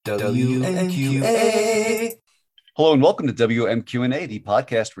WMQA. Hello and welcome to WMQ&A, the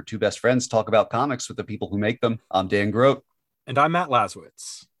podcast where two best friends talk about comics with the people who make them. I'm Dan Grote. And I'm Matt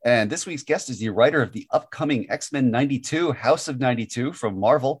Laswitz. And this week's guest is the writer of the upcoming X-Men 92, House of 92 from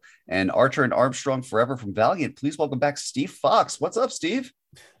Marvel, and Archer and Armstrong Forever from Valiant. Please welcome back Steve Fox. What's up, Steve?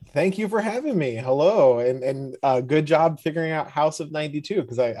 Thank you for having me. Hello. And good job figuring out House of 92,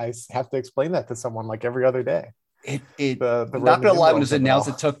 because I have to explain that to someone like every other day. I'm not gonna lie, when it was announced,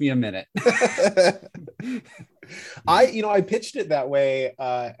 it took me a minute. I pitched it that way,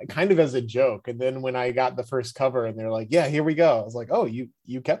 kind of as a joke, and then when I got the first cover and they're like, "Yeah, here we go," I was like, "Oh, you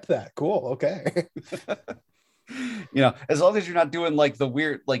kept that? Cool, okay." As long as you're not doing like the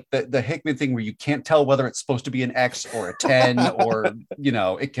weird, like the Hickman thing where you can't tell whether it's supposed to be an X or a 10, or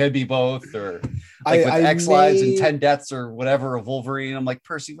it can be both, or like with X lives and 10 deaths or whatever of Wolverine. I'm like,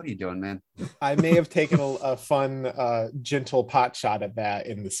 Percy, what are you doing, man? I may have taken a fun, gentle pot shot at that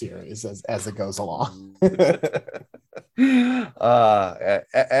in the series as it goes along.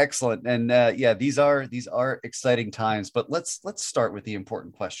 Excellent. And these are exciting times, but let's start with the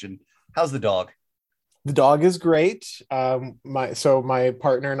important question. How's the dog? The dog is great. My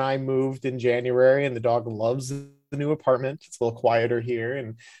partner and I moved in January, and the dog loves the new apartment. It's a little quieter here,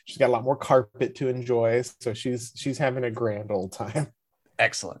 and she's got a lot more carpet to enjoy. So she's having a grand old time.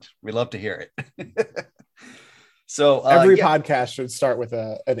 Excellent. We love to hear it. So every podcast should start with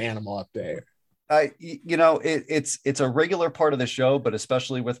an animal update. It's a regular part of the show, but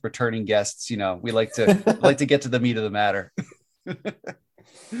especially with returning guests, we like to get to the meat of the matter.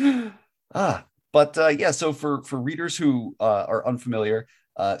 So for readers who are unfamiliar,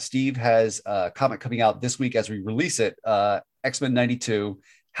 Steve has a comic coming out this week as we release it, X-Men 92,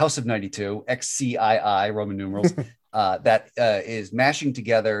 House of 92, XCII, Roman numerals, that is mashing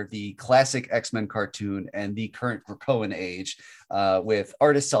together the classic X-Men cartoon and the current Krakoan age, with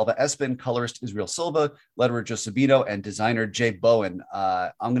artist Salva Espin, colorist Israel Silva, letterer Joe Sabino, and designer Jay Bowen.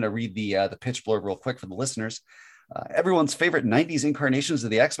 I'm going to read the pitch blurb real quick for the listeners. Everyone's favorite 90s incarnations of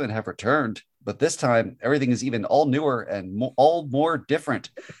the X-Men have returned, but this time everything is even all newer and all more different.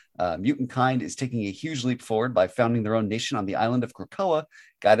 Mutant kind is taking a huge leap forward by founding their own nation on the island of Krakoa,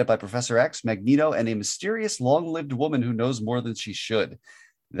 guided by Professor X, Magneto, and a mysterious long-lived woman who knows more than she should.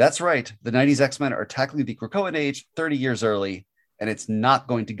 That's right, the 90s X-Men are tackling the Krakoan age 30 years early, and it's not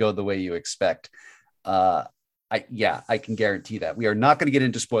going to go the way you expect. I can guarantee that. We are not going to get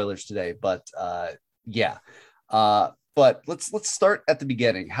into spoilers today, but but let's start at the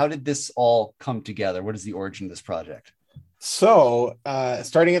beginning. How did this all come together? What is the origin of this project? So,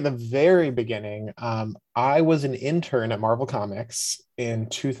 starting at the very beginning, I was an intern at Marvel Comics in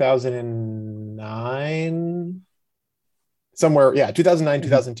 2009,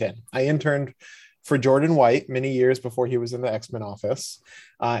 2010. I interned for Jordan White many years before he was in the X-Men office,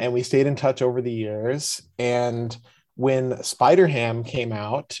 and we stayed in touch over the years. And when Spider-Ham came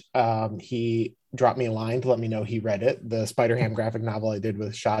out, he dropped me a line to let me know he read it, the Spider-Ham graphic novel I did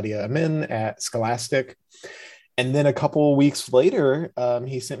with Shadia Amin at Scholastic. And then a couple of weeks later,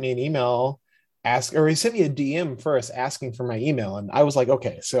 he sent me an email, he sent me a DM first asking for my email. And I was like,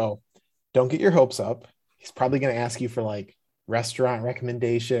 okay, so don't get your hopes up. He's probably going to ask you for like restaurant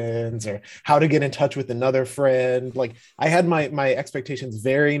recommendations or how to get in touch with another friend. Like, I had my expectations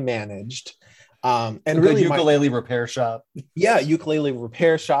very managed. And really ukulele repair shop. Yeah, ukulele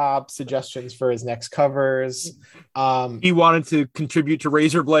repair shop, suggestions for his next covers. He wanted to contribute to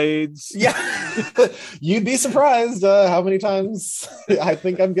Razor Blades. Yeah. You'd be surprised how many times I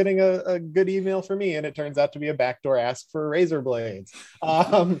think I'm getting a good email for me, and it turns out to be a backdoor ask for Razor Blades.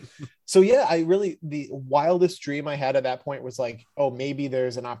 The wildest dream I had at that point was like, oh, maybe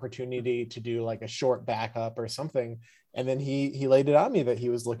there's an opportunity to do like a short backup or something. And then he laid it on me that he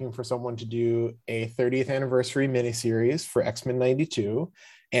was looking for someone to do a 30th anniversary miniseries for X-Men 92,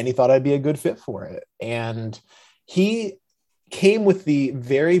 and he thought I'd be a good fit for it. And he came with the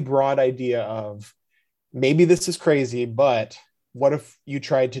very broad idea of, maybe this is crazy, but what if you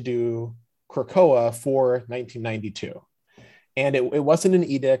tried to do Krakoa for 1992? And it wasn't an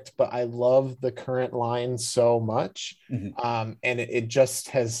edict, but I love the current line so much. Mm-hmm. And it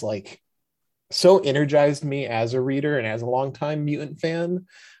just has like so energized me as a reader and as a longtime mutant fan,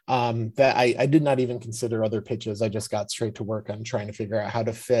 that I did not even consider other pitches. I just got straight to work on trying to figure out how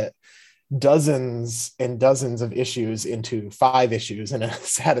to fit dozens and dozens of issues into 5 issues in a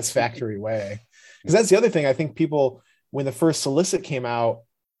satisfactory way. Because that's the other thing. I think people, when the first solicit came out,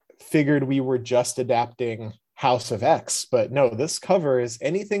 figured we were just adapting House of X, but no, this covers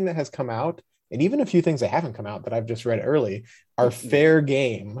anything that has come out, and even a few things that haven't come out that I've just read early are fair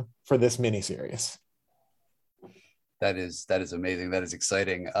game for this miniseries. That is amazing. That is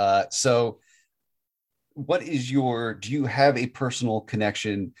exciting. So what is do you have a personal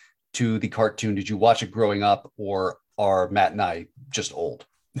connection to the cartoon? Did you watch it growing up, or are Matt and I just old?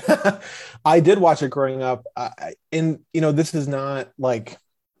 I did watch it growing up. And, this is not like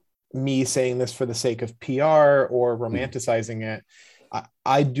me saying this for the sake of PR or romanticizing it.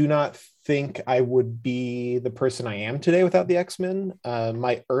 I do not think I would be the person I am today without the X-Men.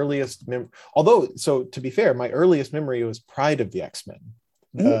 My earliest so to be fair, my earliest memory was Pride of the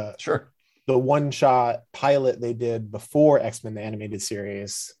X-Men. Sure. The one-shot pilot they did before X-Men the Animated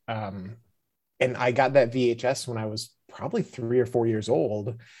Series. And I got that VHS when I was probably 3 or 4 years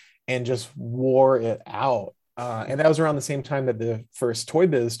old and just wore it out. And that was around the same time that the first Toy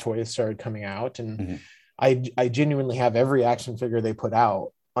Biz toys started coming out. And I genuinely have every action figure they put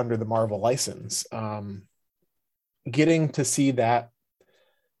out under the Marvel license. Getting to see that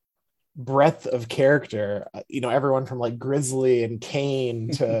breadth of character, everyone from like Grizzly and Kane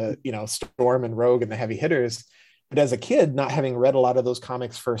to, Storm and Rogue and the heavy hitters. But as a kid, not having read a lot of those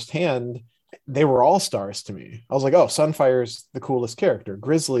comics firsthand, they were all stars to me. I was like, oh, Sunfire's the coolest character.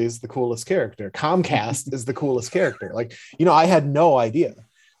 Grizzly's the coolest character. Comcast is the coolest character. Like, I had no idea.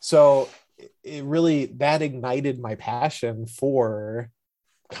 So it really, that ignited my passion for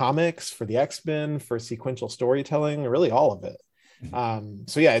comics, for the X-Men, for sequential storytelling, really all of it.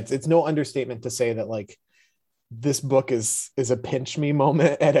 So yeah, it's no understatement to say that like this book is a pinch me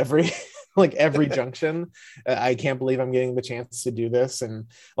moment at every every junction. I can't believe I'm getting the chance to do this. And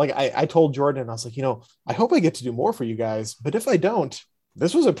like I told Jordan, I was like, I hope I get to do more for you guys, but if I don't,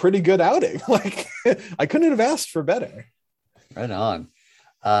 this was a pretty good outing. Like I couldn't have asked for better. Right on.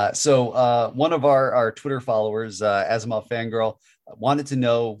 So one of our Twitter followers, Asimov Fangirl, wanted to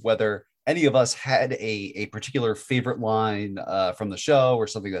know whether any of us had a particular favorite line from the show, or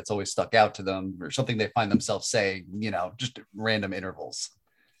something that's always stuck out to them, or something they find themselves saying, just at random intervals.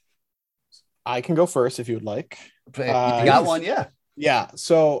 I can go first if you would like. If you got one, yeah. Yeah.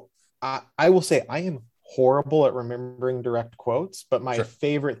 So I will say I am horrible at remembering direct quotes, but my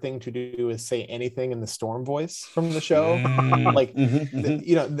favorite thing to do is say anything in the Storm voice from the show. Like,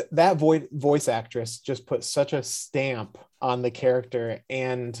 that voice actress just put such a stamp on the character,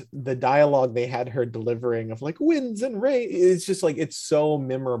 and the dialogue they had her delivering of like winds and rain, it's just like, it's so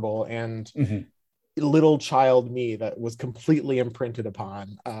memorable. And little child me that was completely imprinted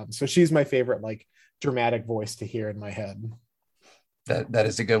upon. So she's my favorite, like, dramatic voice to hear in my head. That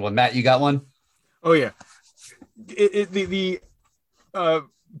is a good one. Matt, you got one? Oh yeah, the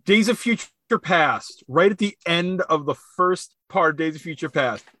Days of Future Past, right at the end of the first part of Days of Future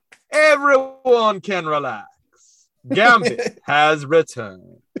Past. Everyone can relax. Gambit has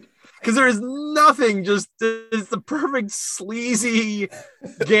returned. Because there is nothing, just it's the perfect sleazy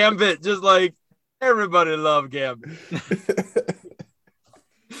Gambit, just like everybody love Gambit.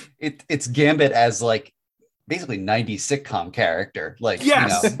 It's Gambit as like basically 90s sitcom character. Like,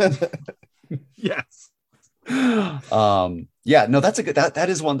 yes. Yes. Yeah, no, that's a good, that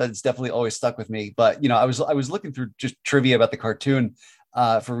is one that's definitely always stuck with me. But I was looking through just trivia about the cartoon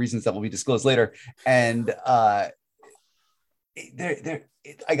for reasons that will be disclosed later, and I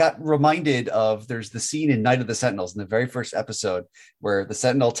got reminded of, there's the scene in Night of the Sentinels in the very first episode where the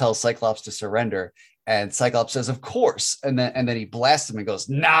Sentinel tells Cyclops to surrender, and Cyclops says, "Of course," and then he blasts him and goes,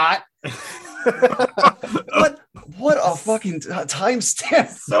 "Not." What a fucking timestamp!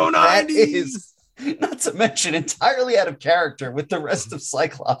 So 90s. Not to mention entirely out of character with the rest of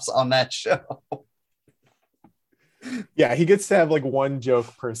Cyclops on that show. Yeah, he gets to have like one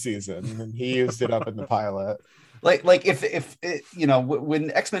joke per season, and he used it up in the pilot. Like if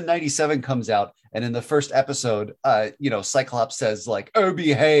when X-Men 97 comes out, and in the first episode, Cyclops says like, "Oh,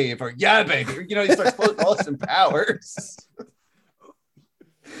 behave," or "Yeah, baby," he starts pulling Austin Powers.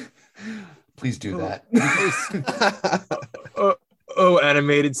 Please do that. Oh,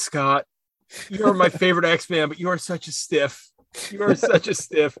 animated Scott, you're my favorite X-Man, but you are such a stiff. You are such a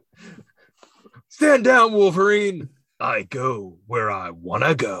stiff. Stand down, Wolverine. I go where I want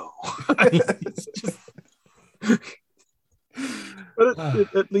to go. It's just... But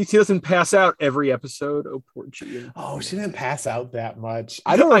at least he doesn't pass out every episode. Oh, poor Gia. Oh, she didn't pass out that much.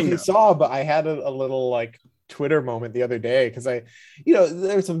 I don't know if you saw, but I had a little like Twitter moment the other day because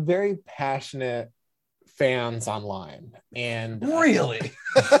there's some very passionate fans online, and really,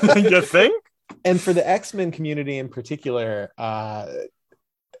 you think? And for the X-Men community in particular,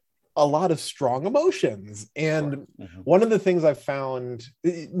 a lot of strong emotions. And one of the things I've found,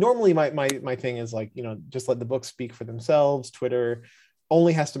 normally my thing is like, just let the books speak for themselves. Twitter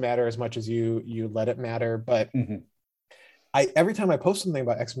only has to matter as much as you let it matter. But every time I post something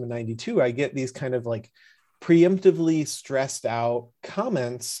about X-Men 92, I get these kind of like preemptively stressed out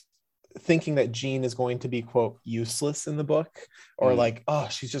comments thinking that Jean is going to be, quote, useless in the book, or like, oh,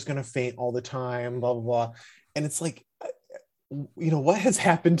 she's just going to faint all the time, blah, blah, blah. And it's like, what has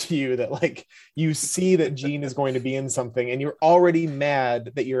happened to you that like you see that Jean is going to be in something and you're already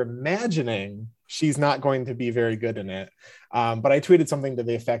mad that you're imagining she's not going to be very good in it. But I tweeted something to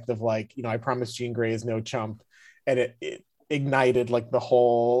the effect of like, I promise Jean Grey is no chump. And it ignited like the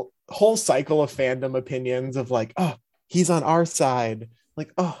whole cycle of fandom opinions of like, oh, he's on our side.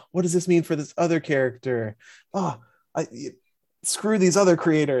 Like, oh, what does this mean for this other character? Oh, screw these other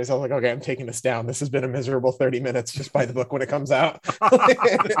creators. I was like, okay, I'm taking this down. This has been a miserable 30 minutes. Just buy the book when it comes out.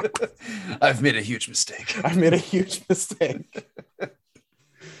 I've made a huge mistake.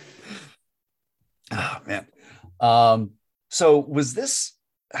 Oh man. So was this,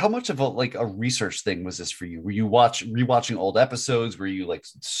 how much of a research thing was this for you? Were you rewatching old episodes? Were you like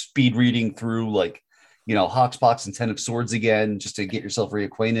speed reading through like, Hoxpox and Ten of Swords again, just to get yourself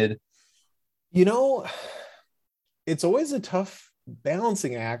reacquainted? It's always a tough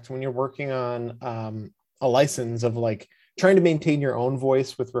balancing act when you're working on a license of like trying to maintain your own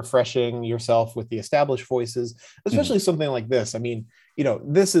voice with refreshing yourself with the established voices, especially something like this. I mean,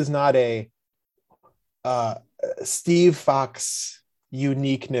 this is not a Steve Fox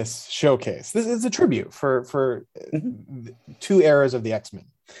uniqueness showcase. This is a tribute for two eras of the X-Men.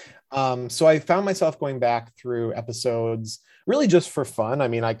 So I found myself going back through episodes really just for fun. I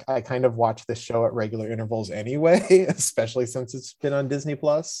mean, I kind of watch this show at regular intervals anyway, especially since it's been on Disney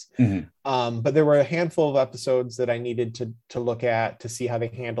Plus. But there were a handful of episodes that I needed to look at to see how they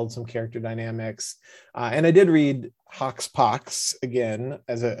handled some character dynamics. And I did read Hoxpox again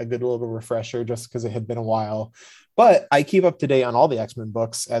as a good little refresher, just because it had been a while. But I keep up to date on all the X-Men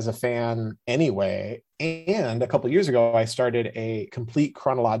books as a fan anyway. And a couple of years ago, I started a complete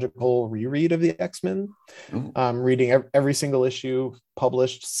chronological reread of the X-Men, reading every single issue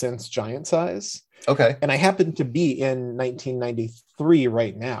published since Giant Size. Okay. And I happen to be in 1993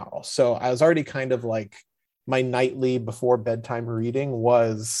 right now. So I was already kind of like, my nightly before bedtime reading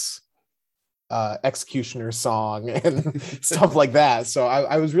was Executioner's Song and stuff like that. So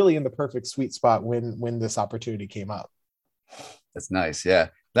I was really in the perfect sweet spot when this opportunity came up. That's nice. Yeah.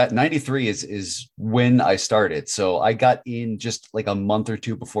 That 93 is when I started. So I got in just like a month or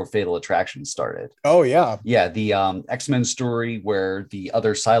two before Fatal Attraction started. Oh yeah. Yeah. The X-Men story where the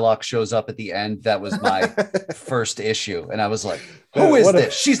other Psylocke shows up at the end. That was my first issue. And I was like, who is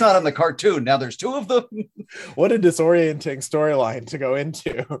this? She's not on the cartoon. Now there's two of them. What a disorienting storyline to go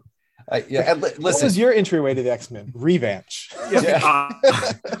into. Listen, what was your entryway to the X-Men? Revanch.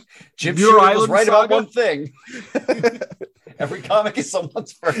 Jim Shooter was right about one thing. Every comic is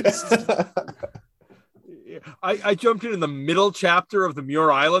someone's first. I jumped in the middle chapter of the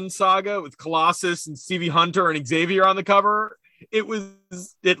Muir Island saga with Colossus and Stevie Hunter and Xavier on the cover.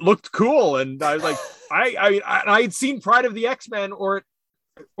 It looked cool, and I was like, I had seen Pride of the X-Men, or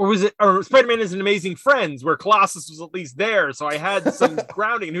Spider-Man is an Amazing Friends, where Colossus was at least there, so I had some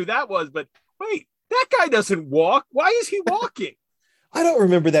grounding in who that was. But wait, that guy doesn't walk. Why is he walking? I don't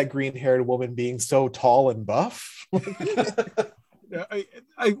remember that green-haired woman being so tall and buff. Although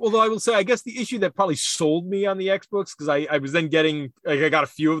I will say, I guess the issue that probably sold me on the X books, because I was then getting, I got a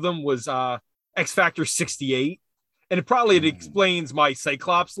few of them, was X Factor 68, and it explains my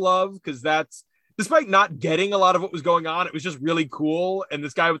Cyclops love, because that's, despite not getting a lot of what was going on, it was just really cool. And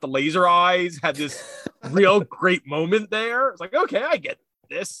this guy with the laser eyes had this real great moment there. It's like, okay, I get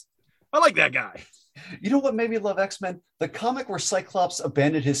this. I like that guy. You know what made me love X-Men? The comic where Cyclops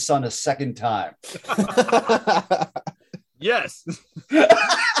abandoned his son a second time. Yes.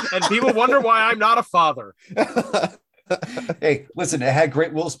 And people wonder why I'm not a father. Hey, listen, it had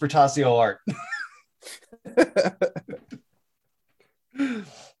great Willis Portacio art.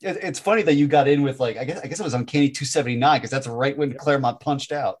 It's funny that you got in with like, I guess it was Uncanny 279, because that's right when Claremont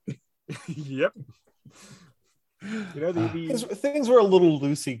punched out. Yep. Things were a little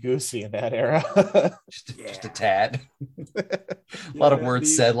loosey-goosey in that era. just a tad. A lot of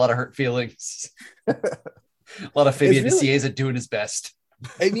words said, a lot of hurt feelings. A lot of Fabian Nicieza doing his best.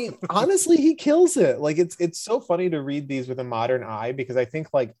 I mean, honestly, he kills it. Like, it's so funny to read these with a modern eye, because I think,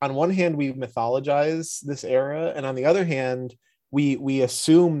 like, on one hand, we mythologize this era, and on the other hand, we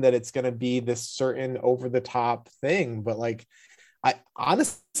assume that it's going to be this certain over-the-top thing. But, like, I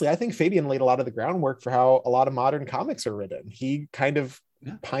think Fabian laid a lot of the groundwork for how a lot of modern comics are written. He kind of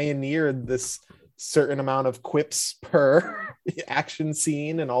pioneered this certain amount of quips per action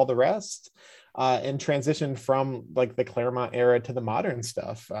scene and all the rest, and transitioned from like the Claremont era to the modern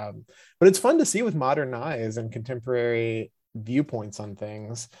stuff. But it's fun to see with modern eyes and contemporary viewpoints on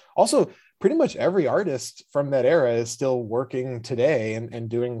things. Also, pretty much every artist from that era is still working today and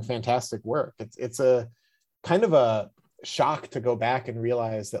doing fantastic work. It's a kind of a shock to go back and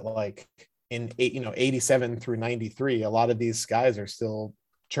realize that like in 87 through 93, a lot of these guys are still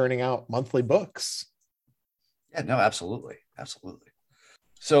churning out monthly books. Yeah, no, absolutely.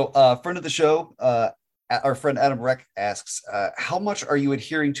 So friend of the show, our friend Adam Reck asks, how much are you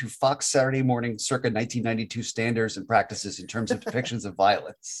adhering to Fox Saturday Morning circa 1992 standards and practices in terms of depictions of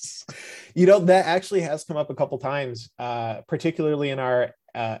violence? That actually has come up a couple times, particularly in our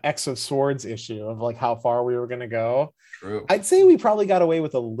X of Swords issue of like how far we were going to go. True. I'd say we probably got away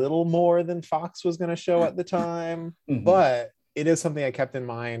with a little more than Fox was going to show at the time, but it is something I kept in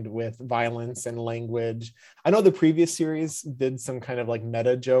mind with violence and language. I know the previous series did some kind of like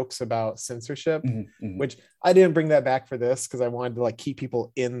meta jokes about censorship, which I didn't bring that back for this because I wanted to like keep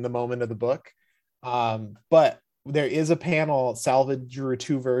people in the moment of the book. But there is a panel, Salvage drew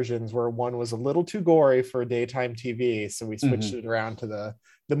 2 versions where one was a little too gory for daytime TV. So we switched it around to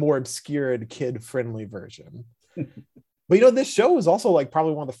the more obscured kid-friendly version. But this show was also like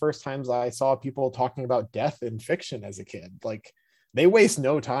probably one of the first times I saw people talking about death in fiction as a kid. Like they waste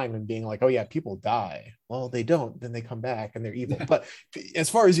no time in being like, oh yeah, people die. Well, they don't, then they come back and they're evil. But as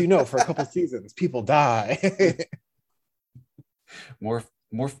far as for a couple seasons, people die.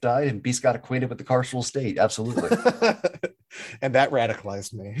 Morph died and Beast got acquainted with the carceral state. Absolutely. And that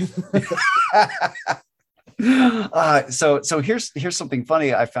radicalized me. So here's something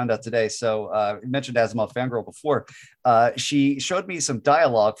funny I found out today. So I mentioned Asimov Fangirl before. She showed me some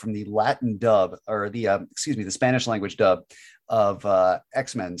dialogue from the Latin dub, or the Spanish language dub of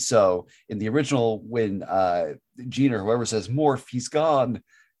X-Men. So in the original, when Jean or whoever says Morph, he's gone,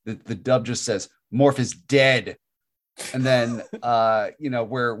 the dub just says Morph is dead. And then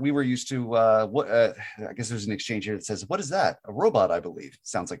where we were used to I guess there's an exchange here that says, what is that? A robot, I believe.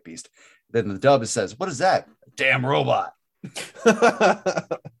 Sounds like Beast. Then the dub says, what is that? A damn robot.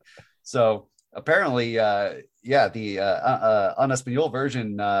 So apparently the en Espanol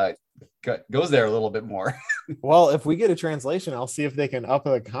version goes there a little bit more. Well, if we get a translation, I'll see if they can up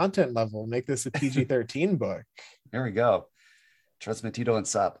the content level, make this a PG-13 book. There we go. Transmitido and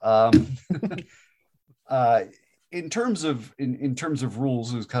Sap. In terms of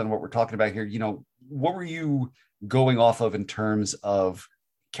rules is kind of what we're talking about here. What were you going off of in terms of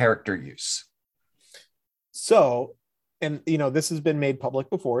character use? So, and this has been made public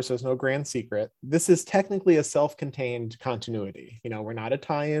before, so it's no grand secret. This is technically a self-contained continuity. We're not a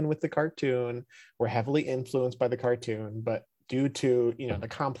tie-in with the cartoon. We're heavily influenced by the cartoon, but due to the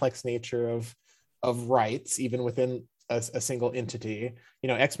complex nature of rights, even within a single entity,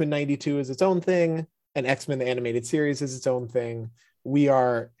 X-Men 92 is its own thing, and X-Men the animated series is its own thing. We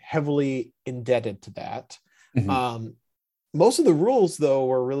are heavily indebted to that. Most of the rules, though,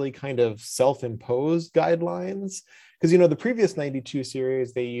 were really kind of self-imposed guidelines, because the previous 92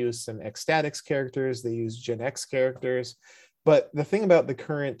 series, they used some Ecstatics characters, they used Gen X characters, but the thing about the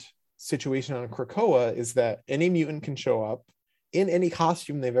current situation on Krakoa is that any mutant can show up in any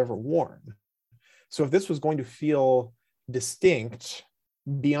costume they've ever worn. So if this was going to feel distinct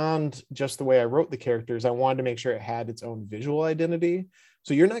beyond just the way I wrote the characters, I wanted to make sure it had its own visual identity.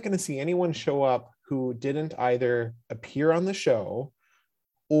 So you're not going to see anyone show up who didn't either appear on the show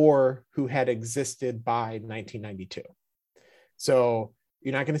or who had existed by 1992. So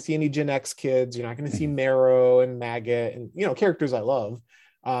you're not going to see any Gen X kids. You're not going to see Marrow and Maggot and characters I love.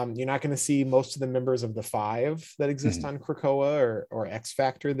 You're not going to see most of the members of the Five that exist on Krakoa or X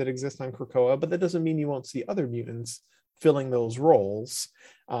Factor that exist on Krakoa, but that doesn't mean you won't see other mutants filling those roles,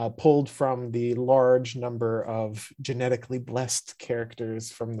 pulled from the large number of genetically blessed characters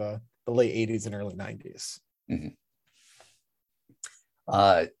from the late 80s and early 90s.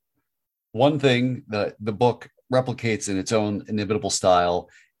 One thing that the book replicates in its own inimitable style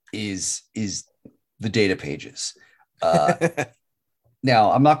is the data pages.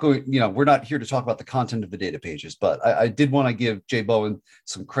 Now, I'm not going, we're not here to talk about the content of the data pages, but I did want to give Jay Bowen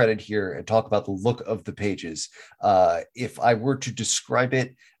some credit here and talk about the look of the pages. If I were to describe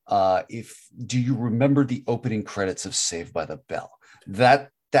it, do you remember the opening credits of Saved by the Bell?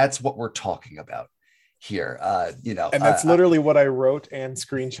 That's what we're talking about here. And that's literally what I wrote and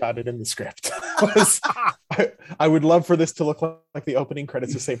screenshotted in the script. I would love for this to look like the opening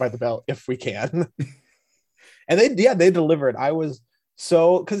credits of Saved by the Bell if we can. And they delivered. I was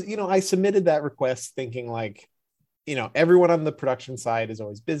because I submitted that request thinking like, everyone on the production side is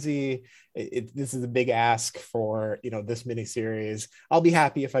always busy. This is a big ask for this miniseries. I'll be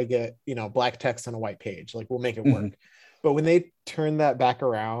happy if I get black text on a white page. Like we'll make it work. But when they turned that back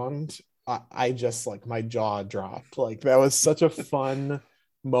around, I just like my jaw dropped. Like that was such a fun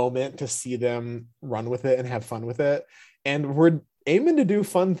moment to see them run with it and have fun with it. And we're aiming to do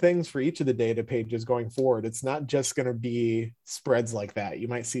fun things for each of the data pages going forward. It's not just going to be spreads like that. You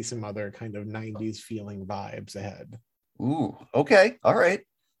might see some other kind of 90s feeling vibes ahead. Ooh, okay. All right.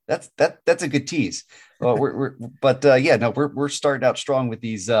 That's a good tease. We're starting out strong with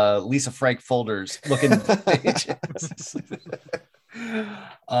these Lisa Frank folders looking pages.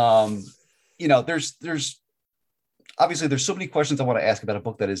 There's obviously there's so many questions I want to ask about a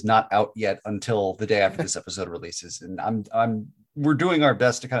book that is not out yet until the day after this episode releases, and we're doing our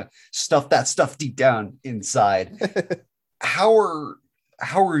best to kind of stuff that stuff deep down inside. How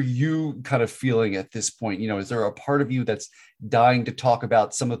are you kind of feeling at this point? Is there a part of you that's dying to talk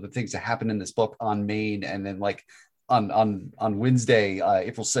about some of the things that happen in this book on Maine, and then like on Wednesday,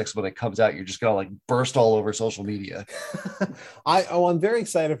 April 6th, when it comes out, you're just gonna like burst all over social media? I'm very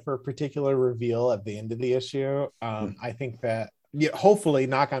excited for a particular reveal at the end of the issue. I think that hopefully,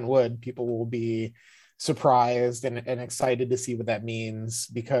 knock on wood, people will be surprised and excited to see what that means,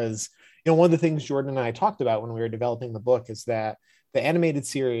 because one of the things Jordan and I talked about when we were developing the book is that the animated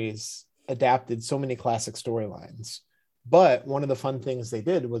series adapted so many classic storylines. But one of the fun things they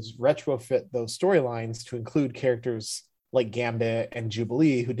did was retrofit those storylines to include characters like Gambit and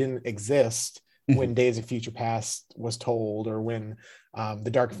Jubilee, who didn't exist when Days of Future Past was told, or when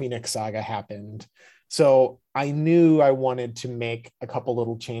the Dark Phoenix saga happened. So I knew I wanted to make a couple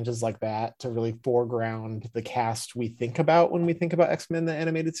little changes like that to really foreground the cast we think about when we think about X-Men, the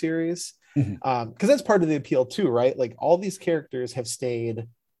animated series. Because that's part of the appeal too, right? Like, all these characters have stayed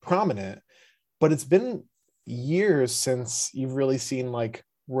prominent, but it's been years since you've really seen like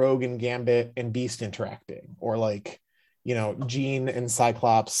Rogue and Gambit and Beast interacting, or like Jean and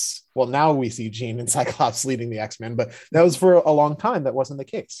Cyclops. Well, now we see Jean and Cyclops leading the X-Men, but that was for a long time that wasn't the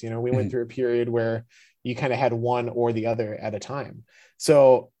case. We went through a period where you kind of had one or the other at a time.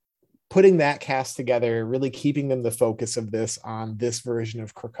 So putting that cast together, really keeping them the focus of this on this version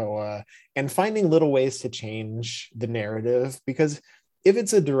of Krakoa, and finding little ways to change the narrative, because if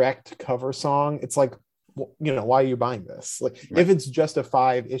it's a direct cover song, it's like, why are you buying this? Like, right. If it's just a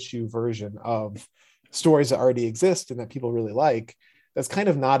 5-issue version of stories that already exist and that people really like, that's kind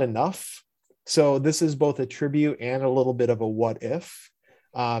of not enough. So this is both a tribute and a little bit of a what if.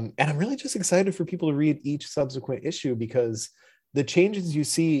 And I'm really just excited for people to read each subsequent issue, because the changes you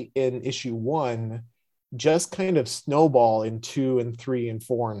see in issue 1 just kind of snowball in 2 and 3 and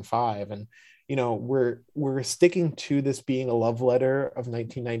 4 and 5. And we're sticking to this being a love letter of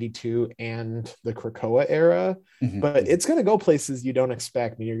 1992 and the Krakoa era, but it's going to go places you don't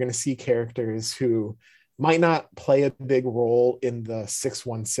expect. And you're going to see characters who might not play a big role in the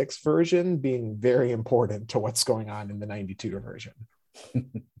 616 version being very important to what's going on in the 92 version.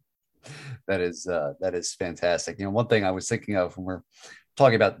 That is fantastic. One thing I was thinking of when we're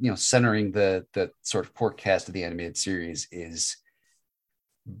talking about, centering the sort of core cast of the animated series is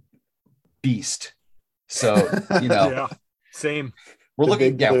Beast. So, yeah, same. We're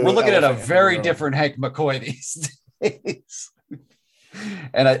looking at a very different Hank McCoy these days.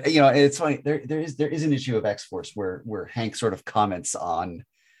 And it's funny. There is an issue of X-Force where Hank sort of comments on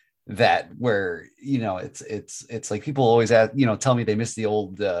that, where it's like people always ask, tell me they miss the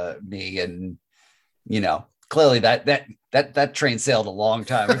old me, and clearly that train sailed a long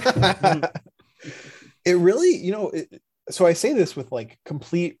time ago. It really, so I say this with like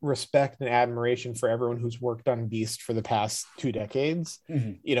complete respect and admiration for everyone who's worked on Beast for the past 2 decades.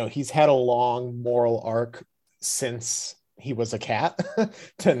 He's had a long moral arc since he was a cat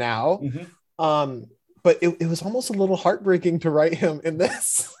to now. But it was almost a little heartbreaking to write him in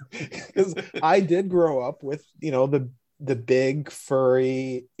this, because I did grow up with, the big,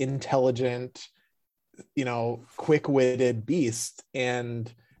 furry, intelligent, quick-witted Beast.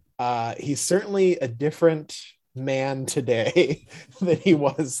 And he's certainly a different man today than he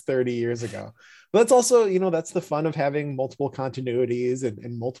was 30 years ago. But that's also, that's the fun of having multiple continuities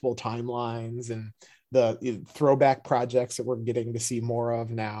and multiple timelines, and the throwback projects that we're getting to see more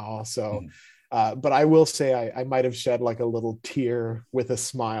of now. So but I will say I might have shed like a little tear with a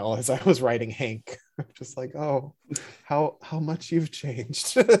smile as I was writing Hank. Just like, oh, how much you've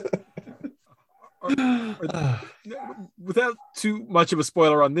changed. Without too much of a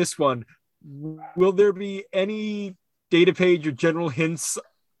spoiler on this one, will there be any data page or general hints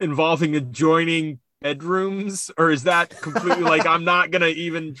involving adjoining bedrooms, or is that completely like, I'm not gonna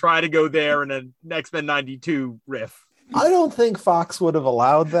even try to go there in an X-Men 92 riff? I don't think Fox would have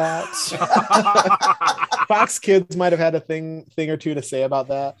allowed that. Fox Kids might have had a thing or two to say about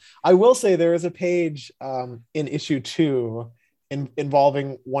that. I will say there is a page in issue 2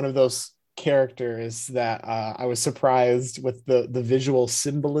 involving one of those characters that I was surprised with the visual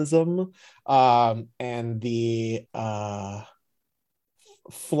symbolism and the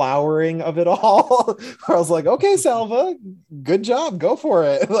flowering of it all. I was like, okay, Salva, good job, go for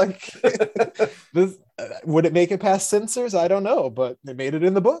it. Like, this, would it make it past censors? I don't know, but they made it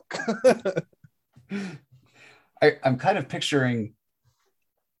in the book. I'm kind of picturing.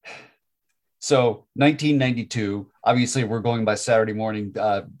 So 1992, obviously we're going by Saturday morning,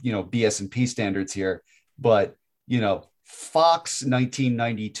 BS&P standards here, but, Fox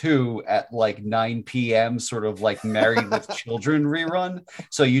 1992 at like 9 p.m. sort of like Married with Children rerun.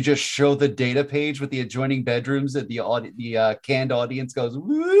 So you just show the data page with the adjoining bedrooms and the canned audience goes,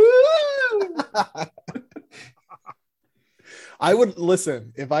 woo! I would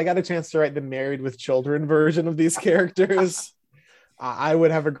listen, if I got a chance to write the Married with Children version of these characters, I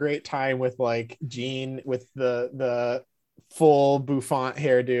would have a great time with like Jean with the full bouffant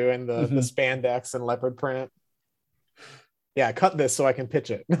hairdo and the spandex and leopard print. Yeah, cut this so I can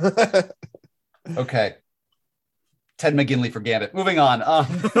pitch it. Okay. Ted McGinley for Gambit. Moving on.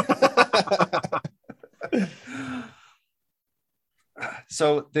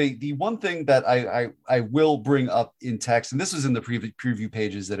 So the one thing that I will bring up in text, and this was in the preview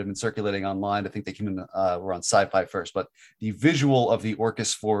pages that have been circulating online. I think they came in, were on Sci-Fi first, but the visual of the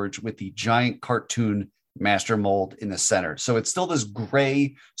Orcus Forge with the giant cartoon master mold in the center. So it's still this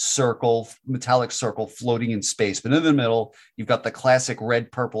gray circle, metallic circle floating in space, but in the middle, you've got the classic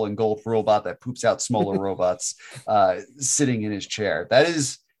red, purple, and gold robot that poops out smaller robots sitting in his chair. That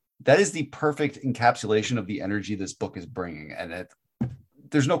is the perfect encapsulation of the energy this book is bringing. And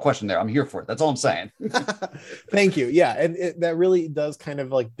there's no question there. I'm here for it. That's all I'm saying. Thank you. Yeah. And that really does kind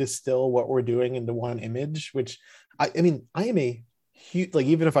of like distill what we're doing into one image, which I am a huge, like,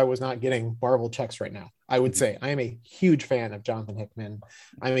 even if I was not getting Marvel checks right now, I would say I am a huge fan of Jonathan Hickman.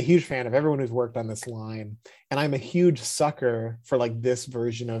 I'm a huge fan of everyone who's worked on this line. And I'm a huge sucker for like this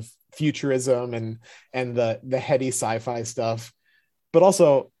version of futurism and the heady sci-fi stuff. But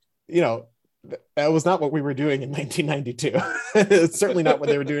also, that was not what we were doing in 1992. It's certainly not what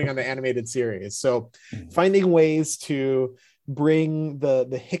they were doing on the animated series. So finding ways to bring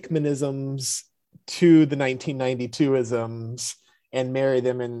the Hickmanisms to the 1992isms and marry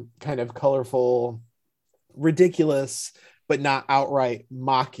them in kind of colorful, ridiculous, but not outright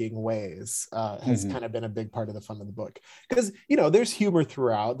mocking ways has kind of been a big part of the fun of the book. Because, there's humor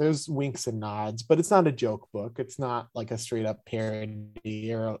throughout, there's winks and nods, but it's not a joke book. It's not like a straight up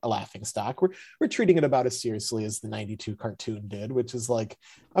parody or a laughing stock. We're treating it about as seriously as the 92 cartoon did, which is like,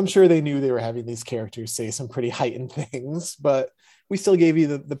 I'm sure they knew they were having these characters say some pretty heightened things, but we still gave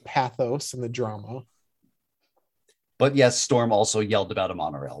you the pathos and the drama. But yes, Storm also yelled about a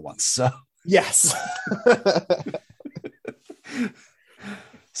monorail once. So yes.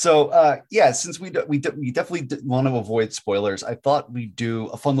 So since we definitely want to avoid spoilers, I thought we'd do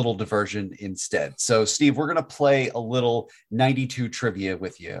a fun little diversion instead. So Steve, we're gonna play a little 92 trivia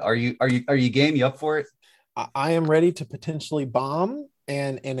with you. Are you game? You up for it? I am ready to potentially bomb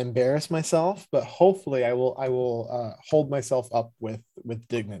and embarrass myself, but hopefully I will hold myself up with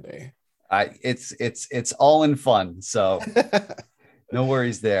dignity. It's all in fun, so no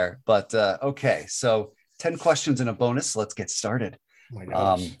worries there. But okay, so 10 questions and a bonus. Let's get started. Oh my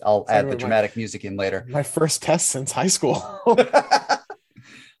gosh. I'll add the dramatic music in later. My first test since high school.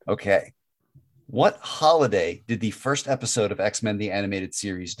 Okay. What holiday did the first episode of X-Men the Animated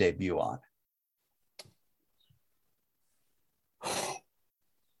Series debut on?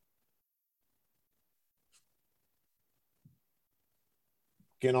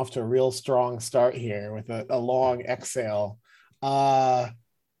 Getting off to a real strong start here with a long exhale.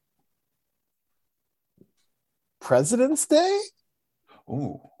 President's Day?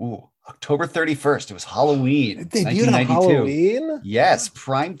 Ooh, October 31st. It was Halloween. They debuted on Halloween? Yes,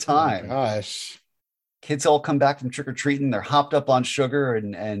 prime time. Oh my gosh. Kids all come back from trick-or-treating. They're hopped up on sugar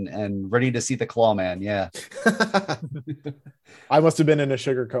and ready to see the Clawman. Yeah. I must have been in a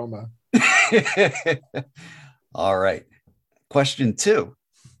sugar coma. All right. Question 2.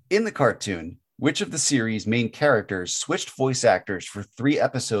 In the cartoon, which of the series' main characters switched voice actors for 3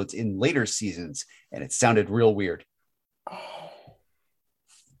 episodes in later seasons? And it sounded real weird. Oh,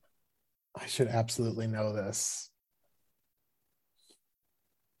 I should absolutely know this.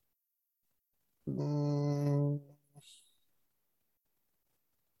 Was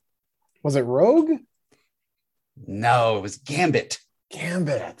it Rogue? No, it was Gambit.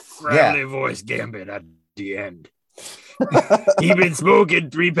 Gambit. Gravelly voice Gambit at the end. He been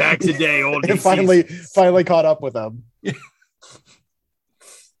smoking 3 packs a day all day. Finally caught up with him.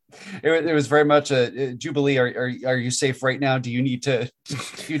 It was very much a Jubilee. Are you safe right now? Do you need a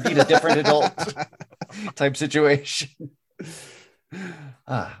different adult type situation?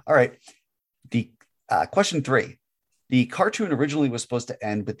 All right. The question 3. The cartoon originally was supposed to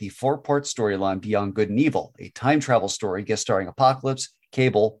end with the 4-part storyline Beyond Good and Evil, a time travel story guest starring Apocalypse,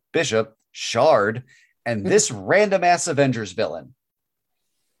 Cable, Bishop, Shard, and this random ass Avengers villain.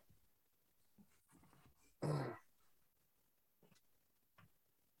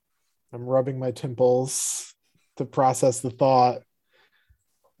 I'm rubbing my temples to process the thought.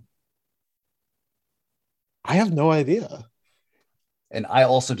 I have no idea. And I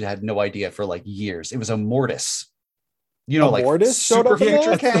also had no idea for like years. It was a Mortis. Mortis super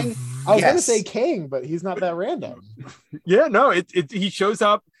future Kang. I was going to say Kang, but he's not that random. Yeah, no, he shows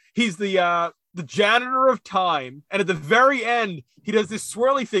up. He's the janitor of time, and at the very end, he does this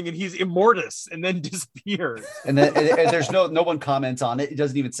swirly thing, and he's Immortus, and then disappears. And then and there's no one comments on it. It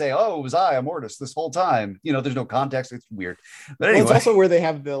doesn't even say, "Oh, it was I, Immortus, this whole time." There's no context. It's weird. But anyway, it's also where they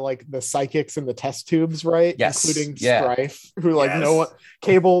have the psychics in the test tubes, right? Yes, including Strife, who no one,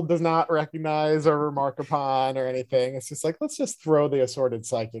 Cable does not recognize or remark upon or anything. It's just like, let's just throw the assorted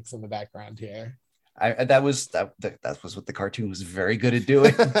psychics in the background here. That was what the cartoon was very good at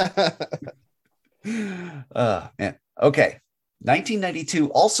doing. Man. Okay. 1992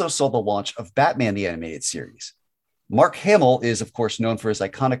 also saw the launch of Batman the Animated Series. Mark Hamill is, of course, known for his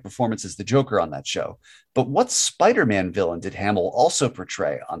iconic performance as the Joker on that show. But what Spider-Man villain did Hamill also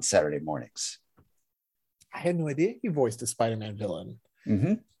portray on Saturday mornings? I had no idea he voiced a Spider-Man villain.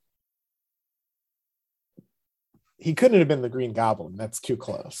 Mm-hmm. He couldn't have been the Green Goblin. That's too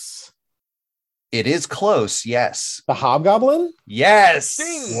close. It is close, yes. The Hobgoblin? Yes.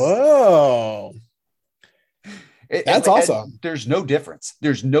 Ding. Whoa. That's awesome. There's no difference.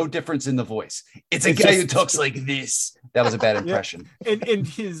 There's no difference in the voice. It's a guy who talks like this. That was a bad impression. Yeah. And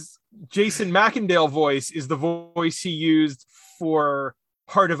his Jason McIndale voice is the voice he used for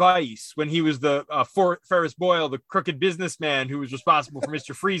Heart of Ice when he was the Ferris Boyle, the crooked businessman who was responsible for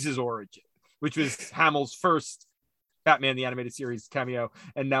Mr. Freeze's origin, which was Hamill's first Batman the Animated Series cameo.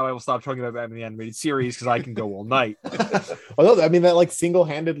 And now I will stop talking about Batman the Animated Series because I can go all night. Well, I mean, that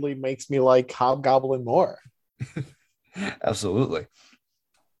single-handedly makes me like Hobgoblin more. Absolutely.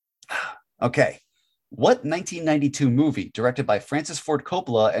 Okay. What 1992 movie, directed by Francis Ford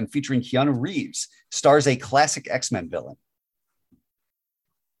Coppola and featuring Keanu Reeves, stars a classic X-Men villain?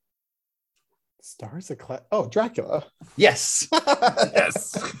 Dracula. Yes.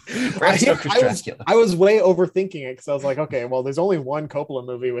 Yes. I was way overthinking it because I was like, okay, well, there's only one Coppola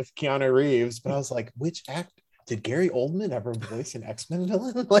movie with Keanu Reeves, but I was like, which act did Gary Oldman ever voice an X-Men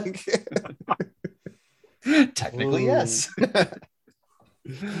villain? Technically, yes. All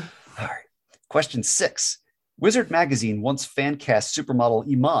right. Question 6. Wizard Magazine once fan cast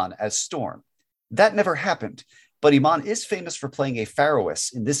supermodel Iman as Storm. That never happened, but Iman is famous for playing a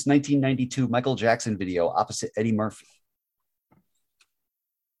pharaohess in this 1992 Michael Jackson video opposite Eddie Murphy.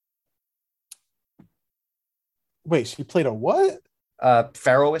 Wait, she played a what?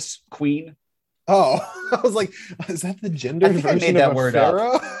 Pharaohess, queen. Oh, I was like, is that the gender version I made that of word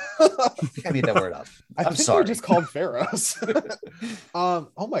pharaoh? up. I made that word up. I'm sorry. They're just called pharaohs.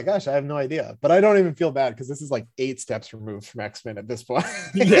 Oh my gosh, I have no idea. But I don't even feel bad because this is like 8 steps removed from X-Men at this point.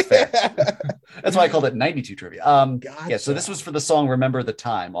 Yeah, that's why I called it 92 trivia. Gotcha. Yeah, so this was for the song Remember the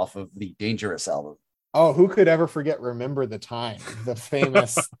Time off of the Dangerous album. Oh, who could ever forget Remember the Time, the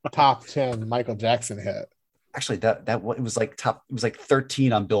famous top 10 Michael Jackson hit? Actually, that it was like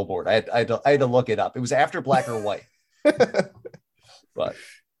 13 on Billboard. I had to look it up. It was after Black or White. But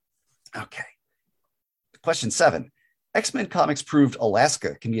okay. Question 7. X-Men comics proved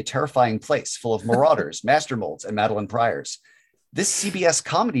Alaska can be a terrifying place full of marauders, master molds, and Madeline Pryors. This CBS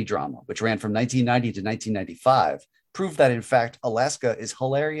comedy drama, which ran from 1990 to 1995, proved that, in fact, Alaska is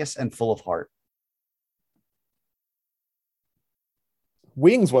hilarious and full of heart.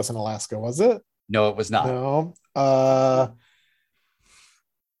 Wings wasn't Alaska, was it? No, it was not. No.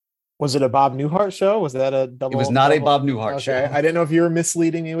 Was it a Bob Newhart show? Was that a double? It was not a Bob Newhart show. I didn't know if you were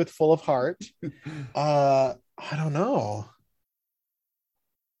misleading me with Full of Heart. I don't know.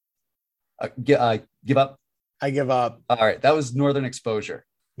 Give up. I give up. All right. That was Northern Exposure.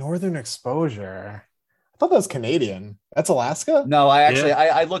 Northern Exposure. I thought that was Canadian. That's Alaska? No,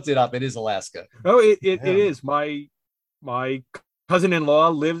 I looked it up. It is Alaska. Oh, it is. My cousin-in-law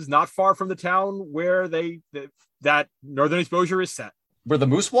lives not far from the town where that Northern Exposure is set. Where the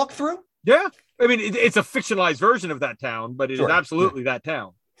moose walk through? Yeah. I mean, it's a fictionalized version of that town, but it is absolutely that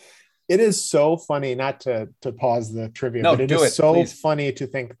town. It is so funny, not to pause the trivia, but it is so funny to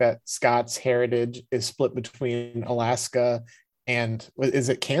think that Scott's heritage is split between Alaska and is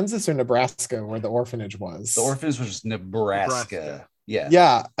it Kansas or Nebraska where the orphanage was? The orphanage was just Nebraska. Yeah.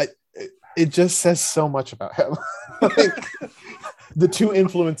 Yeah. It just says so much about him. Like, the two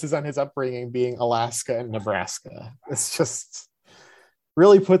influences on his upbringing being Alaska and Nebraska. It's just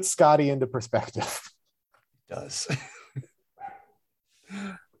really puts Scotty into perspective. It does.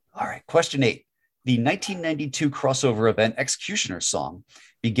 All right. Question 8. The 1992 crossover event Executioner Song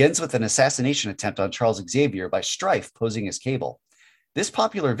begins with an assassination attempt on Charles Xavier by Strife posing as Cable. This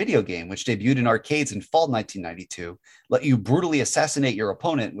popular video game, which debuted in arcades in fall 1992, let you brutally assassinate your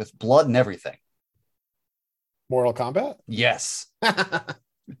opponent with blood and everything. Mortal Kombat? Yes.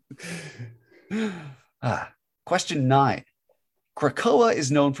 Question 9. Krakoa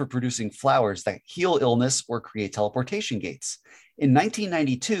is known for producing flowers that heal illness or create teleportation gates. In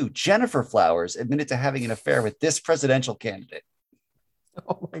 1992, Jennifer Flowers admitted to having an affair with this presidential candidate.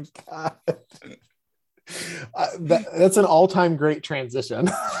 Oh my God. That's an all-time great transition.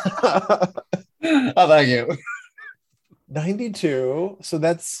 How about you? 92. So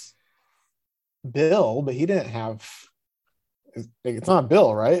that's Bill, but he didn't have. It's not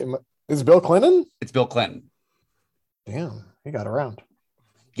Bill, right? Is it Bill Clinton? It's Bill Clinton. Damn, he got around.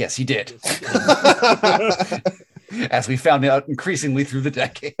 Yes, he did. As we found out increasingly through the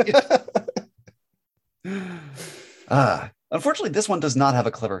decade. Unfortunately, this one does not have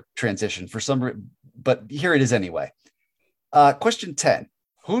a clever transition for some, but here it is anyway. Question 10.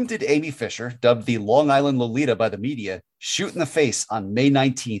 Whom did Amy Fisher, dubbed the Long Island Lolita by the media, shoot in the face on May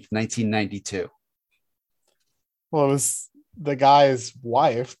 19th, 1992? Well, it was the guy's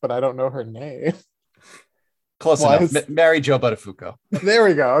wife, but I don't know her name. Close enough. Mary Jo Buttafuoco. There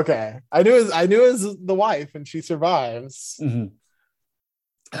we go. Okay. I knew it was the wife and she survives. Mm-hmm.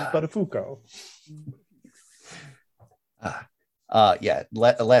 Buttafuoco. Yeah.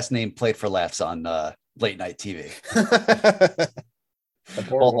 Last name played for laughs on late night TV.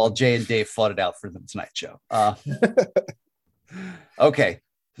 while Jay and Dave fought it out for the Tonight Show. Okay.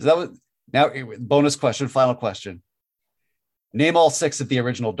 So that was now bonus question, final question. Name all 6 of the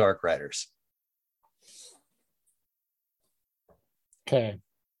original Dark Riders. Okay.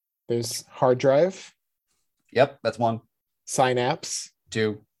 There's Hard Drive. Yep, that's 1. Synapse.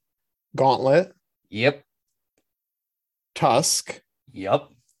 2. Gauntlet. Yep. Tusk. Yep.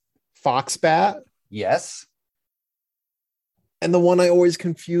 Foxbat. Yes. And the one I always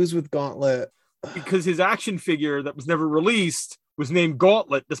confuse with Gauntlet. Because his action figure that was never released was named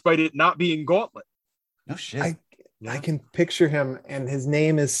Gauntlet, despite it not being Gauntlet. No shit. I can picture him, and his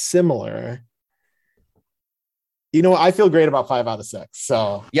name is similar. You know, I feel great about 5 out of 6.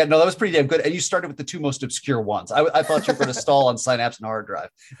 So yeah, no, that was pretty damn good. And you started with the 2 most obscure ones. I thought you were going to stall on Synapse and Hard Drive.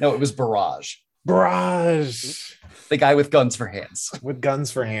 No, it was Barrage. The guy with guns for hands. With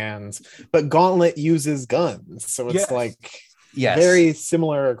guns for hands. But Gauntlet uses guns. So it's like very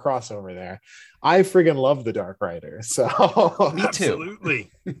similar crossover there. I friggin' love the Dark Rider. So me too.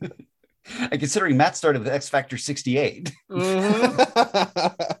 Absolutely. And considering Matt started with X Factor 68. Mm-hmm.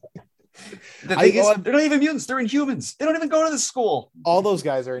 The thing is, they're not even mutants. They're Inhumans. They don't even go to this school. All those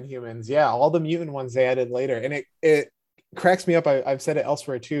guys are Inhumans. Yeah, all the mutant ones they added later. And it cracks me up. I've said it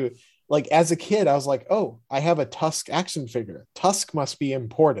elsewhere too. Like as a kid, I was like, oh, I have a Tusk action figure. Tusk must be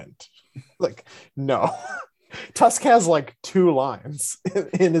important. Like, no. Tusk has like 2 lines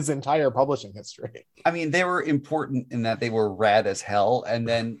in his entire publishing history. I mean, they were important in that they were rad as hell. And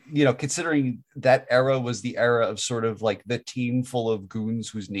then, you know, considering that era was the era of sort of like the team full of goons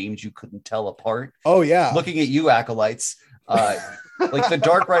whose names you couldn't tell apart. Oh, yeah. Looking at you, Acolytes, like the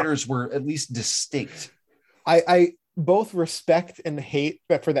Dark Riders were at least distinct. I both respect and hate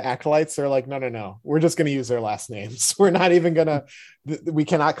that for the Acolytes. They're like, no. We're just going to use their last names. We're not even going to, we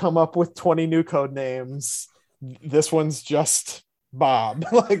cannot come up with 20 new code names. This one's just Bob.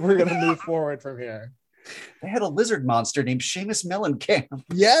 Like, we're going to move forward from here. They had a lizard monster named Seamus Mellencamp.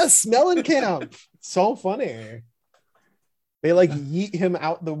 Yes, Mellencamp. So funny. They like yeet him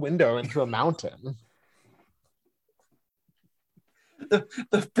out the window into a mountain.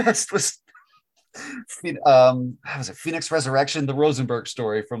 The best was how was it, Phoenix Resurrection, the Rosenberg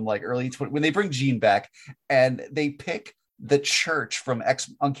story from like early 20, when they bring Jean back and they pick the church from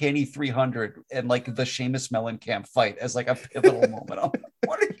Uncanny 300 and like the Seamus Mellencamp fight as like a pivotal moment. I'm like,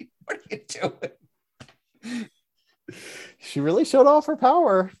 what are you doing? She really showed off her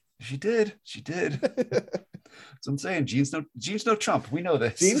power. She did. So I'm saying Jean's no chump. We know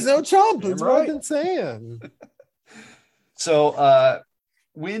this. Jean's no chump. That's what I've been saying. So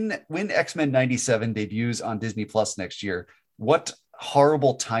when X-Men 97 debuts on Disney Plus next year, what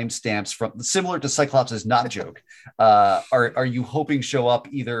horrible timestamps from similar to Cyclops' not joke are you hoping show up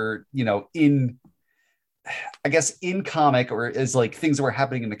either, you know, in I guess in comic, or as like things that were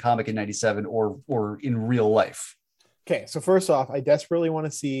happening in the comic in 97 or in real life? Okay, so first off, I desperately want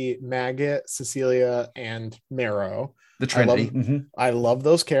to see Maggot, Cecilia, and Marrow. The Trinity. I love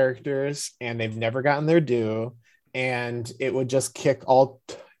those characters, and they've never gotten their due. And it would just kick all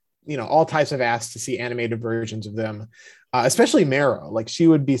types of ass to see animated versions of them, especially Marrow. Like, she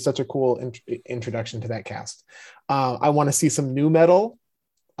would be such a cool introduction to that cast. I want to see some new metal.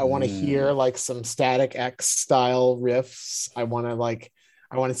 I want to hear like some Static X style riffs. I want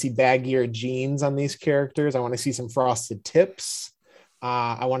to see baggier jeans on these characters. I want to see some frosted tips.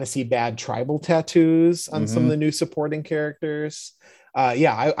 I want to see bad tribal tattoos on some of the new supporting characters.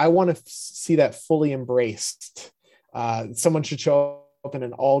 I want to see that fully embraced. Someone should show up in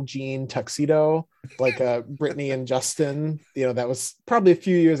an all jean tuxedo, like Brittany and Justin. That was probably a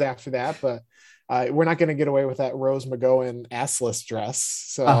few years after that, but we're not going to get away with that Rose McGowan assless dress.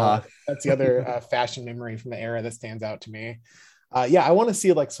 So that's the other fashion memory from the era that stands out to me. I want to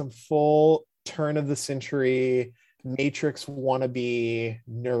see like some full turn of the century Matrix wannabe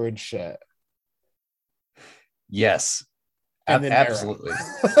nerd shit. Yes, and absolutely.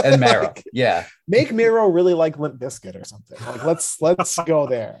 And Marrow, yeah. Make Marrow really like Limp Bizkit or something. Like let's go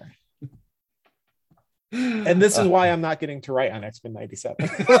there. And this is why I'm not getting to write on X-Men 97.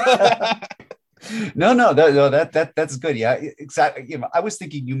 No, that's good. Yeah, exactly. I was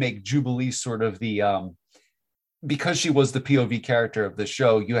thinking you make Jubilee sort of the because she was the POV character of the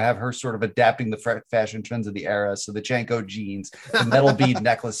show, you have her sort of adapting the fashion trends of the era. So the Janko jeans, the metal bead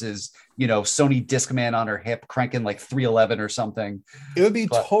necklaces, Sony Discman on her hip, cranking like 311 or something. It would be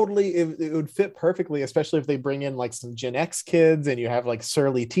it would fit perfectly, especially if they bring in like some Gen X kids and you have like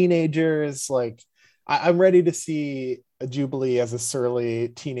surly teenagers. Like I'm ready to see a Jubilee as a surly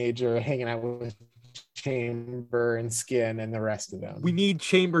teenager hanging out with Chamber and Skin and the rest of them. We need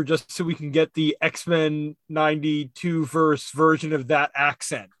Chamber just so we can get the X-Men 92 version of that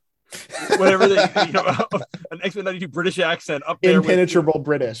accent. Whatever they, an X-Men 92 British accent up there. Impenetrable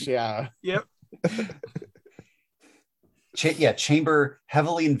British, yeah. Yep. Chamber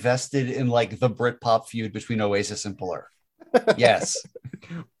heavily invested in like the Britpop feud between Oasis and Blur. Yes.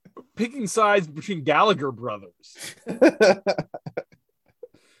 Picking sides between Gallagher brothers.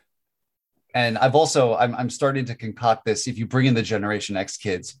 And I'm starting to concoct this. If you bring in the Generation X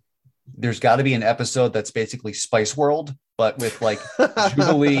kids, there's got to be an episode that's basically Spice World, but with like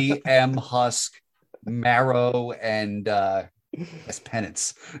Jubilee, M, Husk, Marrow, and as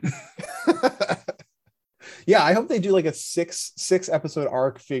Penance. Yeah, I hope they do like a six episode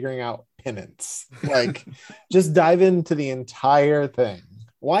arc figuring out Penance. Like, just dive into the entire thing.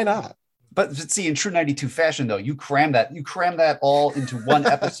 Why not? But see, in true 92 fashion, though, you cram that all into one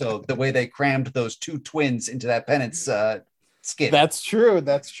episode, the way they crammed those two twins into that Penance skin. That's true.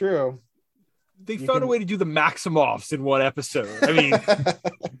 They found a way to do the Maximoffs in one episode. I mean,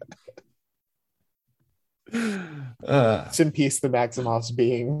 it's in peace, the Maximoffs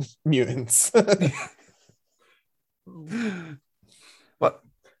being mutants. What?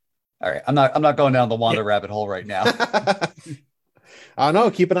 All right, I'm not going down the Wanda rabbit hole right now. I don't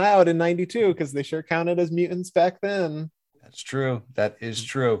know. Keep an eye out in 92 because they sure counted as mutants back then. That's true. That is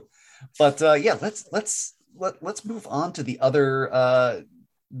true. But let's move on to the other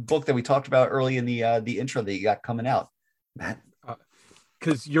book that we talked about early in the intro that you got coming out, Matt.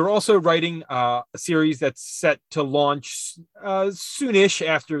 Because you're also writing a series that's set to launch soonish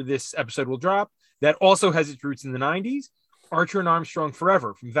after this episode will drop. That also has its roots in the 90s. Archer and Armstrong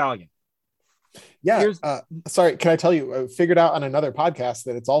Forever from Valiant. Yeah. Sorry, can I tell you, I figured out on another podcast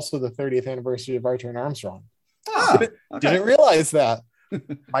that it's also the 30th anniversary of Archer and Armstrong. Didn't realize that.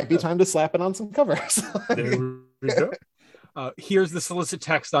 Might be time to slap it on some covers. There we go. Here's the solicit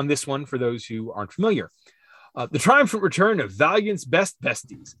text on this one for those who aren't familiar. The triumphant return of Valiant's best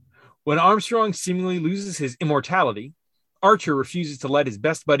besties. When Armstrong seemingly loses his immortality, Archer refuses to let his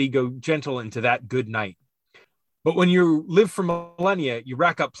best buddy go gentle into that good night. But when you live for millennia, you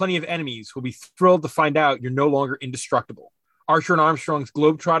rack up plenty of enemies who'll be thrilled to find out you're no longer indestructible. Archer and Armstrong's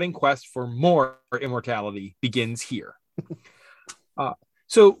globe-trotting quest for more immortality begins here.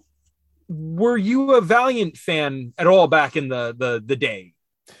 So were you a Valiant fan at all back in the day?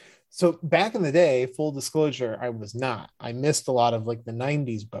 So back in the day, full disclosure, I was not. I missed a lot of like the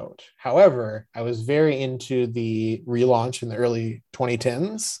 90s boat. However, I was very into the relaunch in the early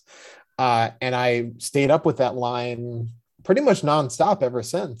 2010s. And I stayed up with that line pretty much nonstop ever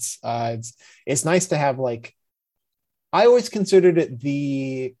since. It's nice to have like, I always considered it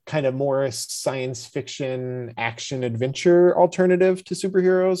the kind of more science fiction action adventure alternative to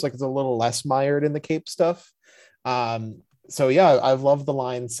superheroes. Like, it's a little less mired in the cape stuff. So yeah, I've loved the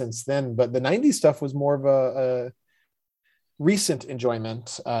line since then, but the 90s stuff was more of a recent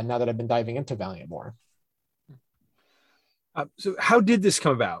enjoyment now that I've been diving into Valiant more. So how did this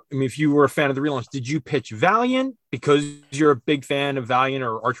come about? I mean, if you were a fan of the relaunch, did you pitch Valiant because you're a big fan of Valiant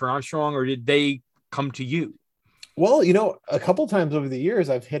or Archer Armstrong, or did they come to you? Well, a couple times over the years,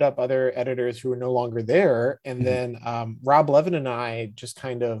 I've hit up other editors who are no longer there. And then Rob Levin and I just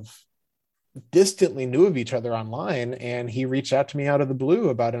kind of distantly knew of each other online, and he reached out to me out of the blue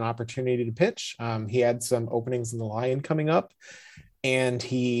about an opportunity to pitch. He had some openings in the Lion coming up, and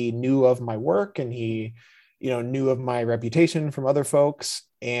he knew of my work, and he knew of my reputation from other folks.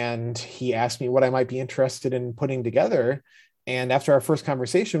 And he asked me what I might be interested in putting together. And after our first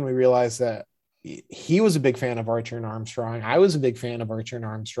conversation, we realized that he was a big fan of Archer and Armstrong. I was a big fan of Archer and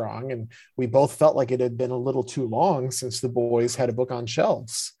Armstrong. And we both felt like it had been a little too long since the boys had a book on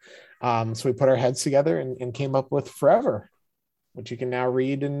shelves. So we put our heads together and came up with Forever, which you can now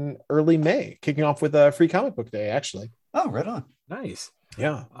read in early May, kicking off with a free comic book day, actually. Oh, right on. Nice.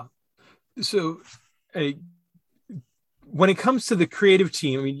 Yeah. So when it comes to the creative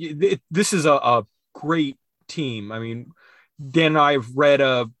team, I mean, this is a great team. I mean, Dan and I have read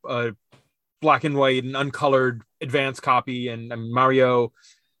a black and white and uncolored advanced copy, and Mario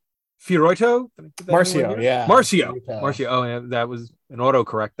Fiorito? Marcio, yeah. Marcio. Oh, yeah, that was an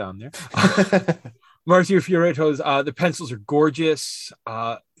autocorrect down there. Marcio Fiorito's, the pencils are gorgeous.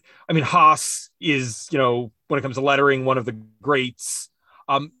 I mean, Haas is, when it comes to lettering, one of the greats.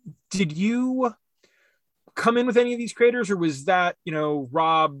 Did you come in with any of these creators, or was that,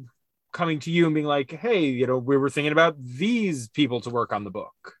 Rob coming to you and being like, hey, we were thinking about these people to work on the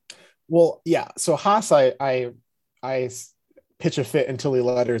book? Well, yeah. So Haas, I pitch a fit until he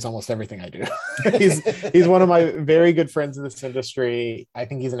letters almost everything I do. he's one of my very good friends in this industry. I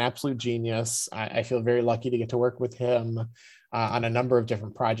think he's an absolute genius. I feel very lucky to get to work with him on a number of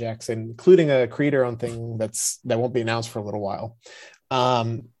different projects, including a creator-owned thing that won't be announced for a little while.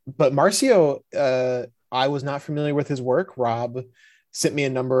 But Marcio, I was not familiar with his work. Rob sent me a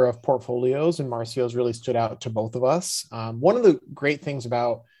number of portfolios, and Marcio's really stood out to both of us. One of the great things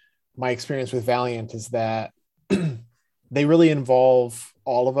about my experience with Valiant is that they really involve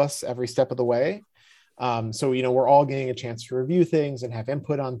all of us every step of the way. So, we're all getting a chance to review things and have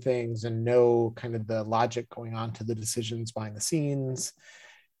input on things and know kind of the logic going on to the decisions behind the scenes.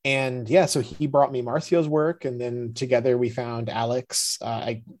 And yeah, so he brought me Marcio's work, and then together we found Alex.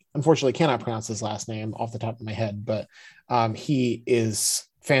 I unfortunately cannot pronounce his last name off the top of my head, but he is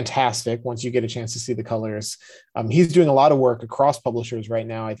fantastic once you get a chance to see the colors. He's doing a lot of work across publishers right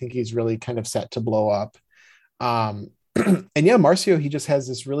now. I think he's really kind of set to blow up. And yeah, Marcio, he just has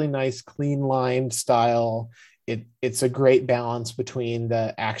this really nice, clean lined style. It's a great balance between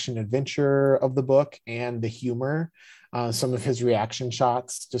the action adventure of the book and the humor. Some of his reaction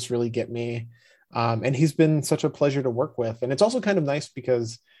shots just really get me. And he's been such a pleasure to work with. And it's also kind of nice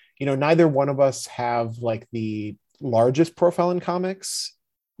because, neither one of us have like the largest profile in comics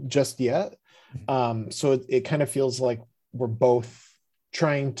just yet. So it kind of feels like we're both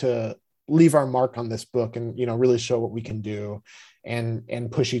trying to leave our mark on this book and, really show what we can do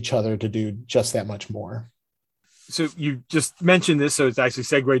and push each other to do just that much more. So you just mentioned this, so it's actually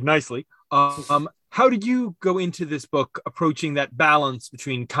segued nicely. How did you go into this book approaching that balance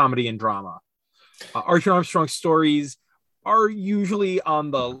between comedy and drama? Archer Armstrong stories are usually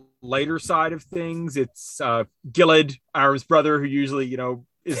on the lighter side of things. It's Gilad, Aram's brother, who usually,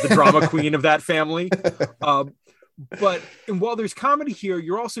 is the drama queen of that family. But while there's comedy here,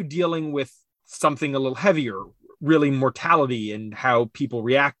 you're also dealing with something a little heavier, really mortality and how people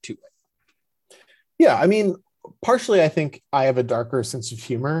react to it. Yeah, I mean, partially I think I have a darker sense of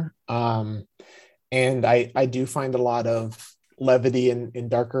humor. And I do find a lot of levity in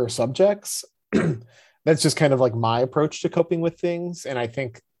darker subjects. That's just kind of like my approach to coping with things. And I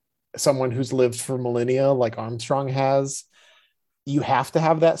think someone who's lived for millennia like Armstrong has, you have to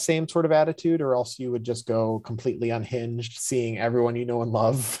have that same sort of attitude, or else you would just go completely unhinged, seeing everyone you know and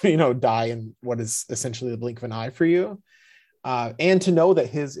love, die in what is essentially the blink of an eye for you. And to know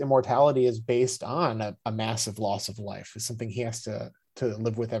that his immortality is based on a massive loss of life is something he has to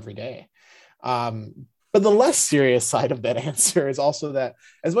live with every day. But the less serious side of that answer is also that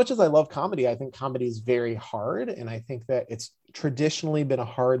as much as I love comedy, I think comedy is very hard. And I think that it's traditionally been a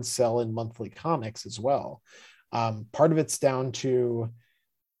hard sell in monthly comics as well. Part of it's down to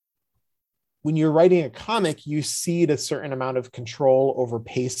when you're writing a comic, you cede a certain amount of control over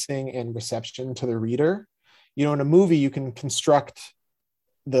pacing and reception to the reader. In a movie, you can construct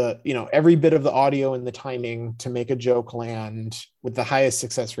every bit of the audio and the timing to make a joke land with the highest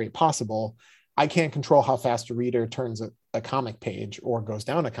success rate possible. I can't control how fast a reader turns a comic page or goes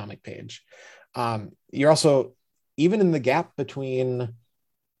down a comic page. You're also, even in the gap between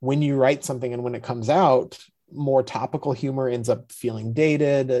when you write something and when it comes out, more topical humor ends up feeling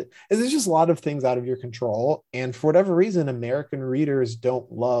dated. There's just a lot of things out of your control. And for whatever reason, American readers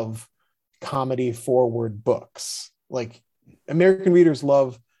don't love comedy forward books. Like, American readers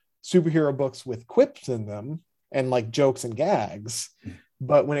love superhero books with quips in them and like jokes and gags.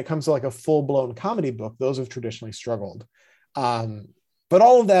 But when it comes to like a full blown comedy book, those have traditionally struggled. But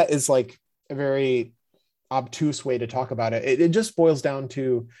all of that is like a very obtuse way to talk about it. It just boils down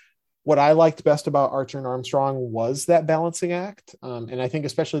to what I liked best about Archer and Armstrong was that balancing act. And I think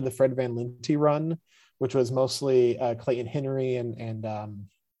especially the Fred Van Linte run, which was mostly Clayton Henry and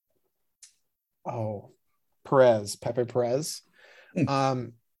Pepe Perez.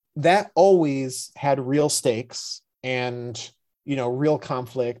 That always had real stakes and, you know, real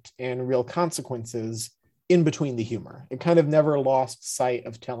conflict and real consequences in between the humor. It kind of never lost sight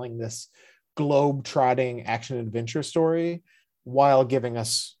of telling this globe-trotting action adventure story while giving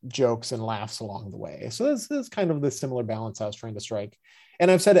us jokes and laughs along the way. So this is kind of the similar balance I was trying to strike.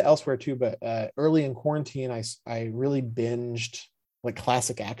 And I've said it elsewhere too, but early in quarantine, I really binged like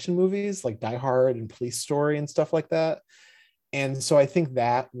classic action movies like Die Hard and Police Story and stuff like that. And so I think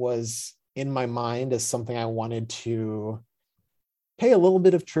that was in my mind as something I wanted to pay a little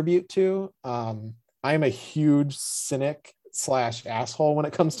bit of tribute to. I am a huge cynic / asshole when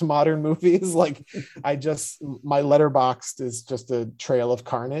it comes to modern movies. Like, my Letterboxd is just a trail of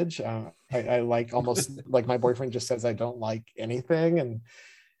carnage. I like almost like my boyfriend just says I don't like anything, and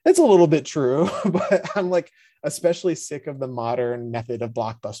it's a little bit true, but I'm like especially sick of the modern method of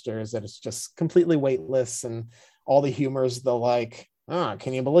blockbusters that it's just completely weightless and all the humors, the like,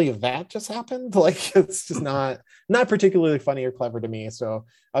 can you believe that just happened? Like, it's just not particularly funny or clever to me. So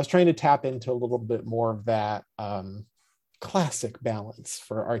I was trying to tap into a little bit more of that classic balance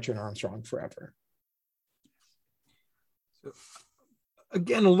for Archer and Armstrong Forever. So,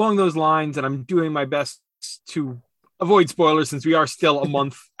 again, along those lines, and I'm doing my best to avoid spoilers since we are still a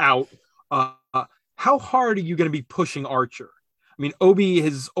month out. How hard are you going to be pushing Archer? I mean, Obi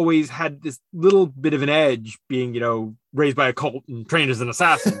has always had this little bit of an edge, being, you know, raised by a cult and trained as an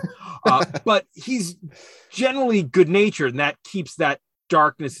assassin. But he's generally good-natured, and that keeps that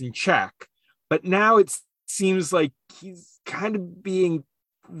darkness in check. But now it seems like he's kind of being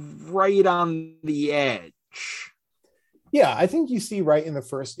right on the edge. Yeah, I think you see right in the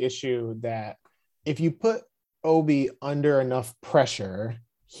first issue that if you put Obi under enough pressure,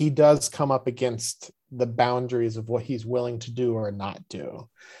 he does come up against the boundaries of what he's willing to do or not do.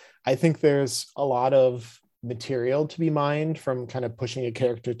 I think there's a lot of material to be mined from kind of pushing a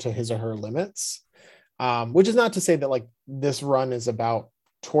character to his or her limits, which is not to say that like this run is about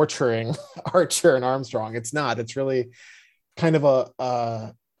torturing Archer and Armstrong. It's not. It's really kind of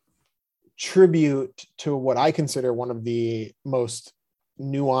a tribute to what I consider one of the most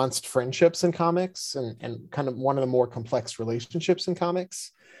nuanced friendships in comics and kind of one of the more complex relationships in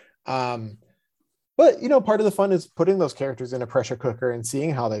comics. But, you know, part of the fun is putting those characters in a pressure cooker and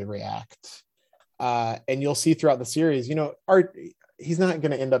seeing how they react. And you'll see throughout the series, you know, he's not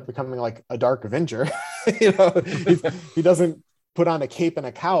going to end up becoming like a Dark Avenger. You know, he doesn't put on a cape and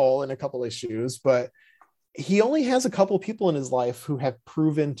a cowl in a couple issues, but he only has a couple people in his life who have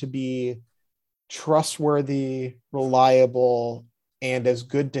proven to be trustworthy, reliable, and as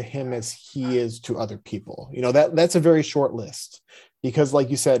good to him as he is to other people. You know, that's a very short list because, like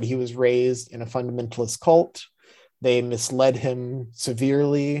you said, he was raised in a fundamentalist cult. They misled him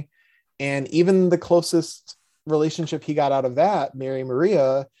severely. And even the closest relationship he got out of that, Mary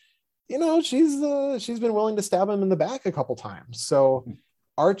Maria, you know, she's been willing to stab him in the back a couple times. So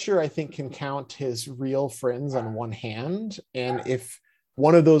Archer, I think, can count his real friends on one hand. And if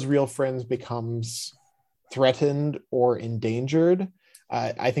one of those real friends becomes threatened or endangered,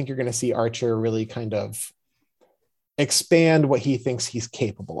 I think you're going to see Archer really kind of expand what he thinks he's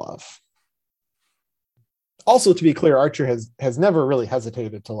capable of. Also, to be clear, Archer has never really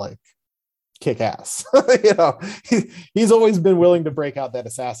hesitated to like kick ass. You know, he's always been willing to break out that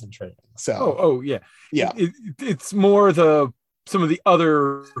assassin training. So yeah. It's more some of the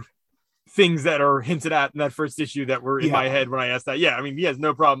other things that are hinted at in that first issue that were in my head when I asked that. Yeah, I mean, he has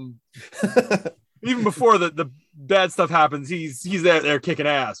no problem. Even before the bad stuff happens, he's there kicking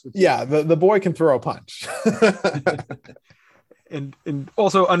ass. Yeah, the boy can throw a punch. and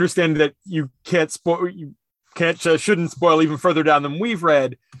also understand that you can't spoil. You shouldn't spoil even further down than we've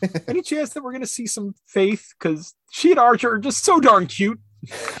read. Any chance that we're going to see some Faith? Because she and Archer are just so darn cute.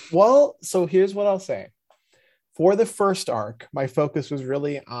 Well, so here's what I'll say. For the first arc, my focus was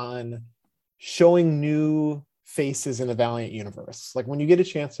really on showing new faces in the Valiant universe. Like when you get a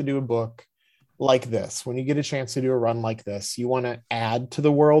chance to do a book like this, when you get a chance to do a run like this, you want to add to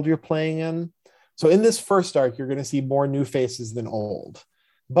the world you're playing in. So in this first arc, you're going to see more new faces than old.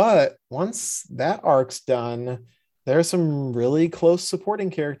 But once that arc's done, there are some really close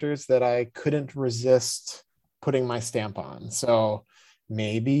supporting characters that I couldn't resist putting my stamp on. So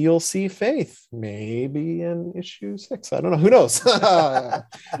maybe you'll see Faith, maybe in issue 6. I don't know. Who knows? But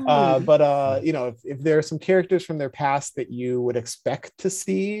if there are some characters from their past that you would expect to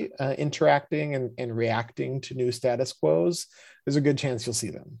see interacting and reacting to new status quos, there's a good chance you'll see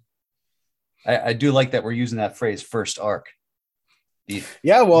them. I do like that we're using that phrase, first arc.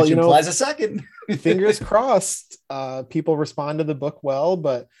 Yeah, well, which implies a second. Fingers crossed, people respond to the book well.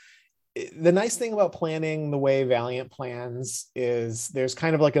 But the nice thing about planning the way Valiant plans is there's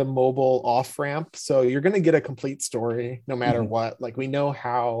kind of like a mobile off ramp. So you're going to get a complete story no matter what. Like we know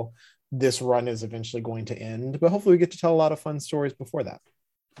how this run is eventually going to end, but hopefully we get to tell a lot of fun stories before that.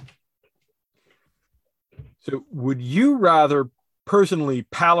 So would you rather personally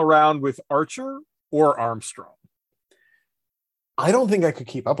pal around with Archer or Armstrong? I don't think I could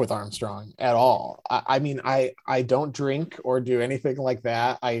keep up with Armstrong at all. I mean, I don't drink or do anything like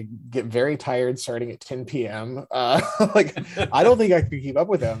that. I get very tired starting at 10 p.m. I don't think I could keep up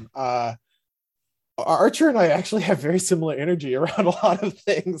with him. Archer and I actually have very similar energy around a lot of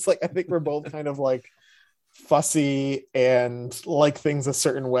things. Like I think we're both kind of like fussy and like things a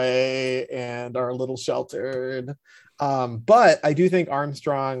certain way and are a little sheltered. But I do think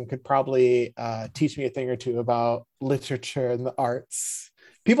Armstrong could probably teach me a thing or two about literature and the arts.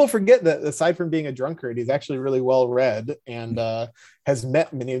 People forget that aside from being a drunkard, he's actually really well read and has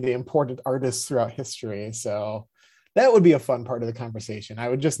met many of the important artists throughout history. So that would be a fun part of the conversation. I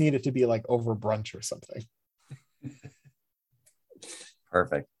would just need it to be like over brunch or something.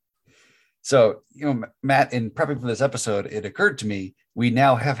 Perfect. So, Matt, in prepping for this episode, it occurred to me, we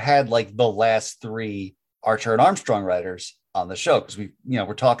now have had like the last 3 Archer and Armstrong writers on the show because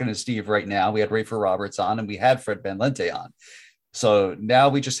we're talking to Steve right now. We had Rafer Roberts on and we had Fred Van Lente on. So now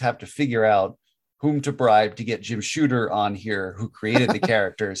we just have to figure out whom to bribe to get Jim Shooter on here, who created the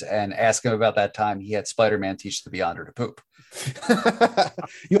characters, and ask him about that time he had Spider-Man teach the Beyonder to poop.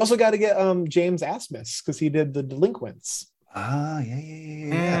 You also got to get James Asmus because he did The Delinquents.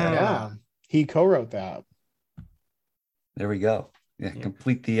 Yeah. He co-wrote that. There we go. Yeah,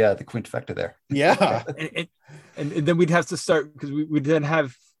 complete the quinfecta there. Yeah. and then we'd have to start because we'd then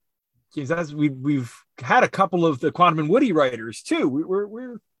have we've had a couple of the Quantum and Woody writers too.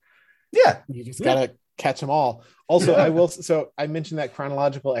 We're you just gotta catch them all. Also, I mentioned that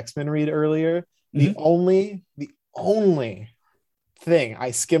chronological X-Men read earlier. The only thing I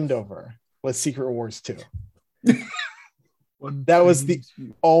skimmed over was Secret Wars 2. That was the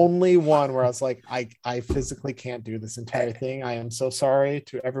only one where I was like, I physically can't do this entire thing. I am so sorry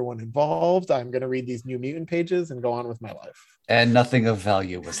to everyone involved. I'm going to read these New Mutant pages and go on with my life. And nothing of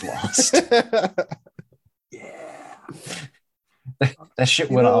value was lost. Yeah. That shit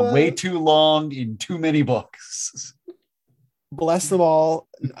went on way too long in too many books. Bless them all.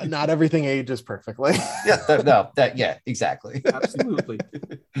 Not everything ages perfectly. Exactly. Absolutely.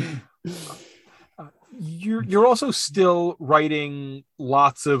 You're also still writing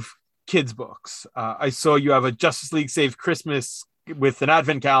lots of kids books. I saw you have a Justice League Save Christmas with an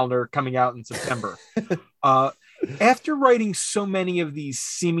advent calendar coming out in September. After writing so many of these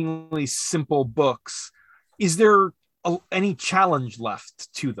seemingly simple books, is there any challenge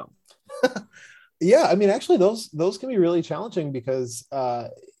left to them? Yeah, I mean, actually, those can be really challenging because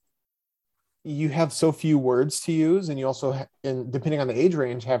you have so few words to use, and you also, depending on the age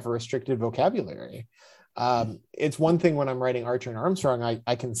range, have a restricted vocabulary. It's one thing when I'm writing Archer and Armstrong,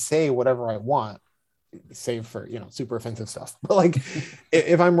 I can say whatever I want, save for super offensive stuff. But like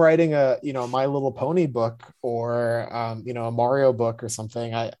if I'm writing a My Little Pony book or a Mario book or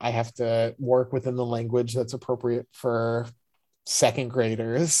something, I have to work within the language that's appropriate for second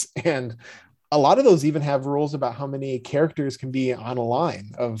graders, and a lot of those even have rules about how many characters can be on a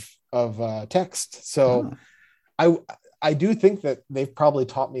line of text. So I do think that they've probably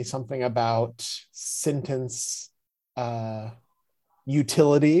taught me something about sentence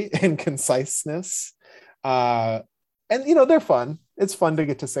utility and conciseness. And they're fun. It's fun to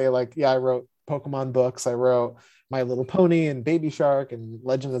get to say like, yeah, I wrote Pokemon books. I wrote My Little Pony and Baby Shark and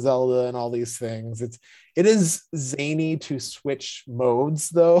Legend of Zelda and all these things. It is zany to switch modes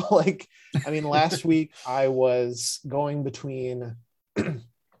though. Like, I mean, last week I was going between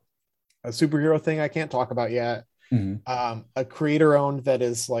a superhero thing I can't talk about yet, a creator owned that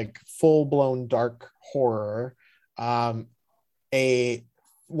is like full blown dark horror, a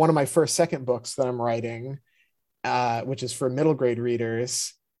one of my second books that I'm writing, which is for middle grade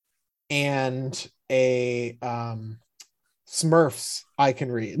readers, and a Smurfs I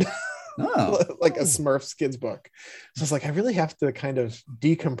can read. Like a Smurfs kids book. So it's like I really have to kind of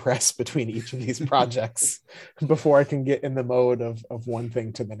decompress between each of these projects before I can get in the mode of one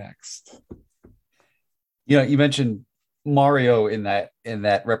thing to the next. You mentioned Mario in that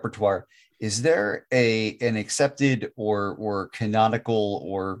repertoire. Is there an accepted or canonical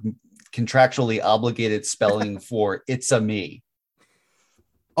or contractually obligated spelling for "it's a me"?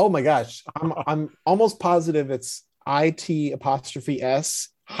 Oh my gosh, I'm almost positive it's IT''S-A,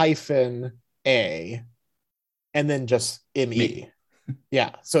 and then just me. Yeah,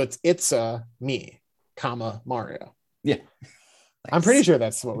 so it's a me, comma Mario. Yeah, nice. I'm pretty sure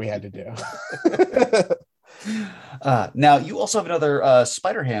that's what we had to do. Now you also have another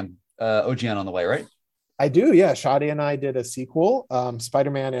Spider-Ham OGN on the way, right? I do, yeah. Shadi and I did a sequel,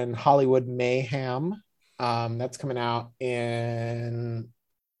 Spider-Man and Hollywood Mayhem. That's coming out in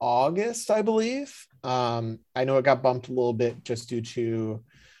August, I believe. I know it got bumped a little bit just due to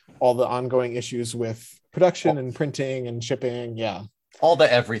all the ongoing issues with production and printing and shipping. Yeah. All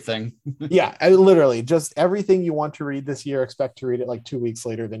the everything. Yeah, literally just everything you want to read this year, expect to read it like 2 weeks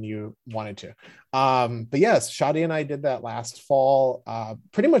later than you wanted to. But yes, Shadi and I did that last fall,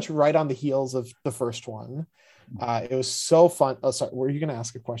 pretty much right on the heels of the first one. It was so fun. Oh, sorry. Were you going to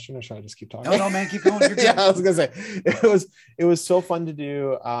ask a question or should I just keep talking? No, man, keep going. You're good. Yeah, I was going to say it was so fun to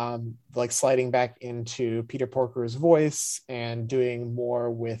do, like sliding back into Peter Porker's voice and doing more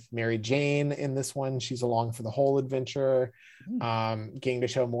with Mary Jane in this one. She's along for the whole adventure, getting to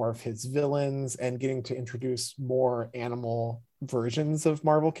show more of his villains and getting to introduce more animal versions of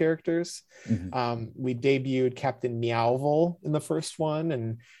Marvel characters. We debuted Captain Meowville in the first one,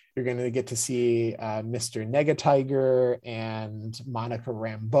 and you're going to get to see Mr. Negatiger and Monica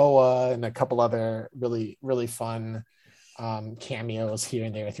Ramboa and a couple other really, really fun cameos here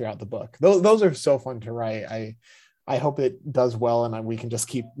and there throughout the book. Those are so fun to write. I hope it does well and we can just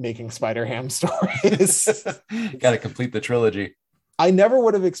keep making Spider-Ham stories. Got to complete the trilogy. I never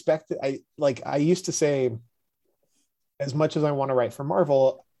would have expected. I used to say, as much as I want to write for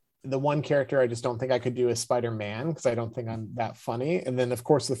Marvel, the one character I just don't think I could do is Spider-Man because I don't think I'm that funny. And then, of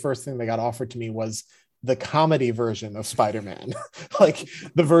course, the first thing that got offered to me was the comedy version of Spider-Man, like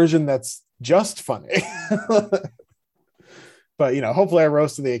the version that's just funny. But, hopefully I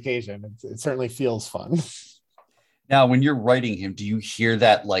rose to the occasion. It certainly feels fun. Now, when you're writing him, do you hear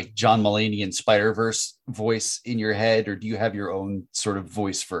that like John Mulaney and Spider-Verse voice in your head, or do you have your own sort of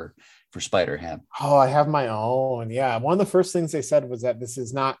voice for Spider-Ham? Oh, I have my own. Yeah. One of the first things they said was that this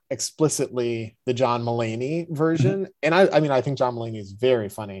is not explicitly the John Mulaney version. And I mean, I think John Mulaney is very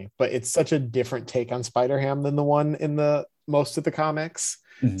funny, but it's such a different take on Spider-Ham than the one in the most of the comics.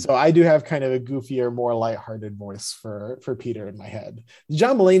 So I do have kind of a goofier, more lighthearted voice for Peter in my head. The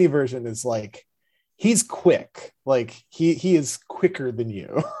John Mulaney version is like, he's quick. Like he is quicker than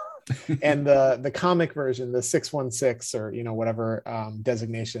you. And the comic version, the 616 or whatever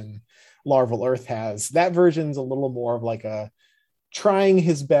designation Larval Earth has, that version's a little more of like a trying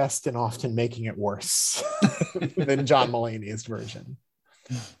his best and often making it worse than John Mulaney's version.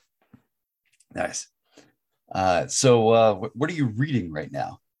 Nice. So what are you reading right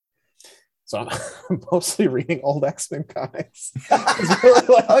now? So I'm mostly reading old X-Men comics.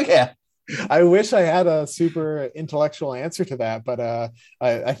 Oh yeah. I wish I had a super intellectual answer to that, but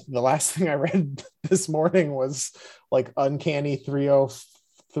the last thing I read this morning was like Uncanny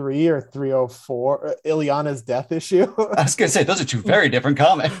 303 or 304, Ilyana's death issue. I was gonna say those are two very different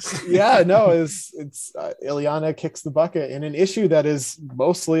comics. Yeah, no, it's Ilyana kicks the bucket in an issue that is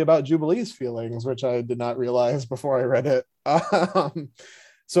mostly about Jubilee's feelings, which I did not realize before I read it.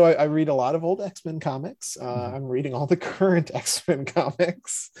 So I read a lot of old X-Men comics. I'm reading all the current X-Men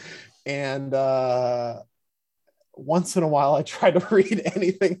comics. And once in a while I try to read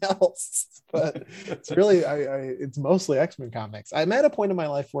anything else, but it's really it's mostly X-Men comics. I'm at a point in my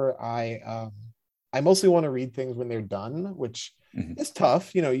life where I mostly want to read things when they're done, which is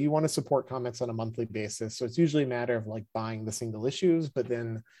tough. You want to support comics on a monthly basis, so it's usually a matter of like buying the single issues but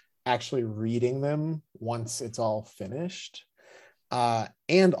then actually reading them once it's all finished.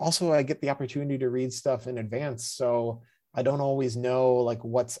 And also I get the opportunity to read stuff in advance, so I don't always know like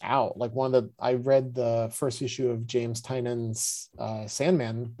what's out. Like I read the first issue of James Tynion's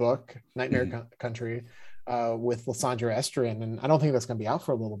Sandman book, Nightmare Country, with Lysandra Estrin, and I don't think that's going to be out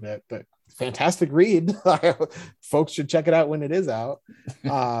for a little bit, but fantastic read. Folks should check it out when it is out.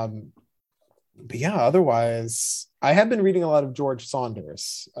 But yeah, otherwise, I have been reading a lot of George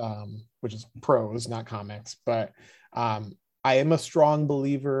Saunders, which is prose, not comics, but I am a strong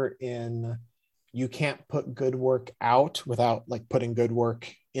believer in you can't put good work out without like putting good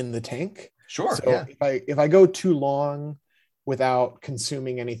work in the tank. Sure. So Yeah. if I go too long without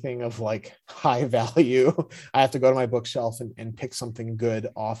consuming anything of like high value, I have to go to my bookshelf and pick something good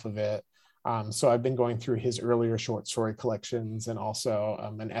off of it. So I've been going through his earlier short story collections and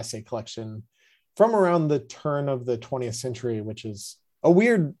also an essay collection from around the turn of the 20th century, which is a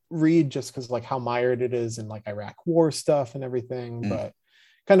weird read just because like how mired it is in like Iraq war stuff and everything, but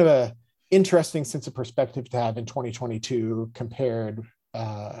kind of a interesting sense of perspective to have in 2022 compared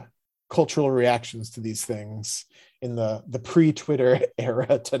cultural reactions to these things in the pre-Twitter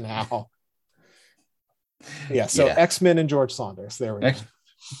era to now. Yeah, so yeah. X-Men and George Saunders. There we go.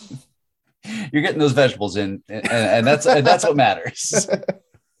 You're getting those vegetables in, and that's what matters.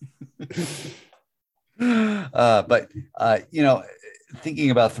 But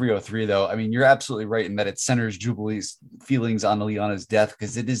thinking about 303 though, I mean, you're absolutely right in that it centers Jubilee's feelings on Illyana's death,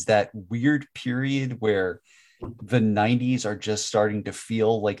 because it is that weird period where the 90s are just starting to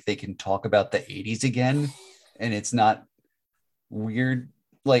feel like they can talk about the 80s again, and it's not weird.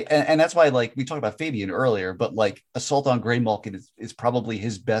 Like, and that's why, like, we talked about Fabian earlier, but like Assault on Grey Malkin is probably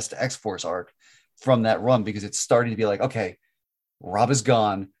his best X-Force arc from that run, because it's starting to be like, okay, Rob is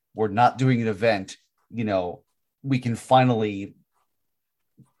gone. We're not doing an event. We can finally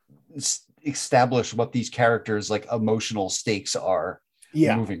establish what these characters' like emotional stakes are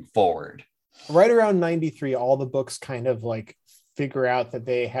moving forward. Right around 93, all the books kind of like figure out that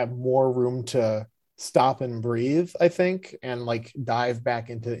they have more room to stop and breathe, I think, and like dive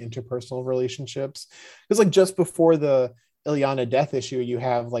back into interpersonal relationships. Because like just before the Illyana death issue, you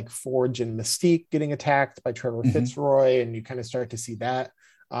have like Forge and Mystique getting attacked by Trevor Fitzroy, and you kind of start to see that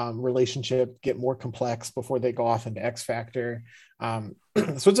relationship get more complex before they go off into X Factor.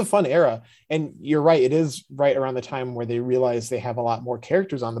 So it's a fun era, and you're right, it is right around the time where they realize they have a lot more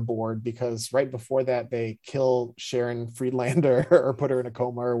characters on the board, because right before that they kill Sharon Friedlander or put her in a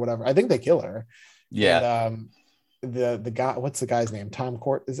coma or whatever. I think they kill her. And the guy, what's the guy's name? Tom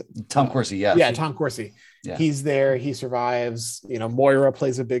Corsi. Yeah, Tom Corsi. Yeah. He's there, he survives. Moira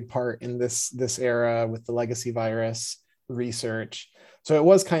plays a big part in this era with the legacy virus research. So it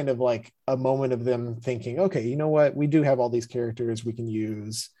was kind of like a moment of them thinking, okay, you know what? We do have all these characters we can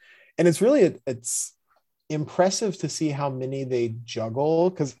use. And it's really, it's impressive to see how many they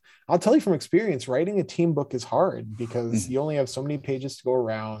juggle. Because I'll tell you from experience, writing a team book is hard because you only have so many pages to go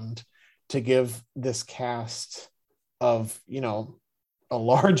around to give this cast of, a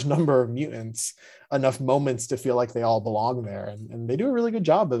large number of mutants enough moments to feel like they all belong there. And they do a really good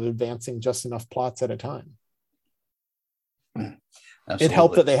job of advancing just enough plots at a time. Absolutely. It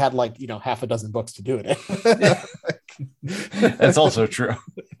helped that they had like, half a dozen books to do it. That's also true.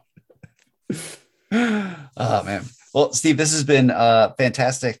 Oh, man. Well, Steve, this has been a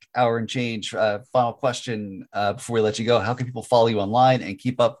fantastic hour and change. Final question before we let you go. How can people follow you online and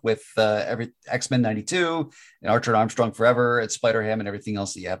keep up with every X-Men 92 and Archer and Armstrong Forever at Spider-Ham and everything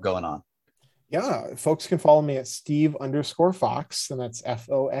else that you have going on? Yeah, folks can follow me at Steve_Foxe, and that's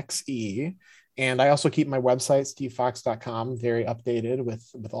Foxe. And I also keep my website, stevefox.com, very updated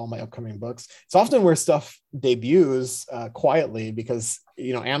with all my upcoming books. It's often where stuff debuts quietly because,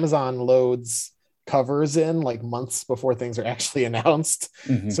 Amazon loads covers in like months before things are actually announced.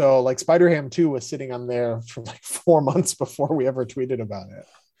 So like Spider-Ham 2 was sitting on there for like 4 months before we ever tweeted about it.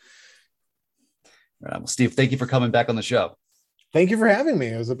 Well, Steve, thank you for coming back on the show. Thank you for having me.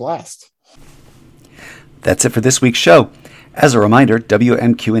 It was a blast. That's it for this week's show. As a reminder,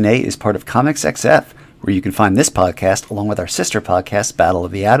 WMQ&A is part of Comics XF, where you can find this podcast along with our sister podcast, Battle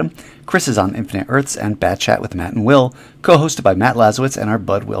of the Atom, Chris is on Infinite Earths, and Bat Chat with Matt and Will, co-hosted by Matt Lazowitz and our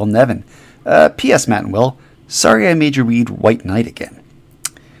bud Will Nevin. P.S. Matt and Will, sorry I made you read White Knight again.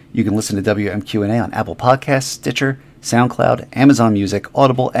 You can listen to WMQ&A on Apple Podcasts, Stitcher, SoundCloud, Amazon Music,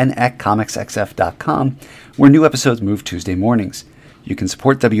 Audible, and at comicsxf.com, where new episodes move Tuesday mornings. You can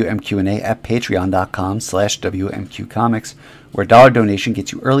support WMQ&A at patreon.com/WMQcomics, where a $1 donation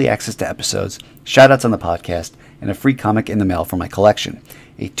gets you early access to episodes, shoutouts on the podcast, and a free comic in the mail from my collection.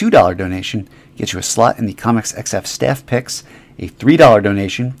 A $2 donation gets you a slot in the Comics XF staff picks. A $3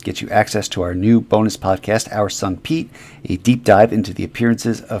 donation gets you access to our new bonus podcast, Our Son Pete, a deep dive into the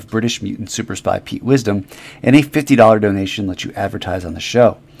appearances of British mutant super spy Pete Wisdom, and a $50 donation lets you advertise on the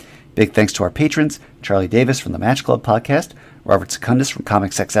show. Big thanks to our patrons, Charlie Davis from the Match Club podcast, Robert Secundus from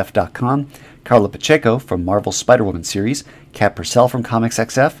comicsxf.com, Carla Pacheco from Marvel's Spider-Woman series, Kat Purcell from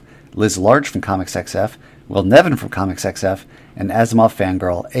ComicsXF, Liz Large from ComicsXF, Will Nevin from ComicsXF, and Asimov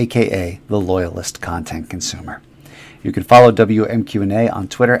Fangirl, aka the Loyalist Content Consumer. You can follow WMQ&A on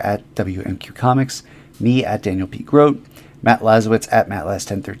Twitter at WMQComics, me at Daniel P. Grote, Matt Lazowitz at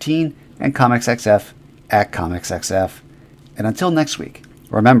MattLaz1013, and ComicsXF at ComicsXF. And until next week,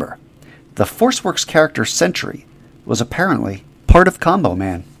 remember, the ForceWorks character Sentry was apparently part of Combo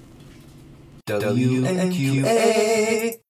Man. WNQA.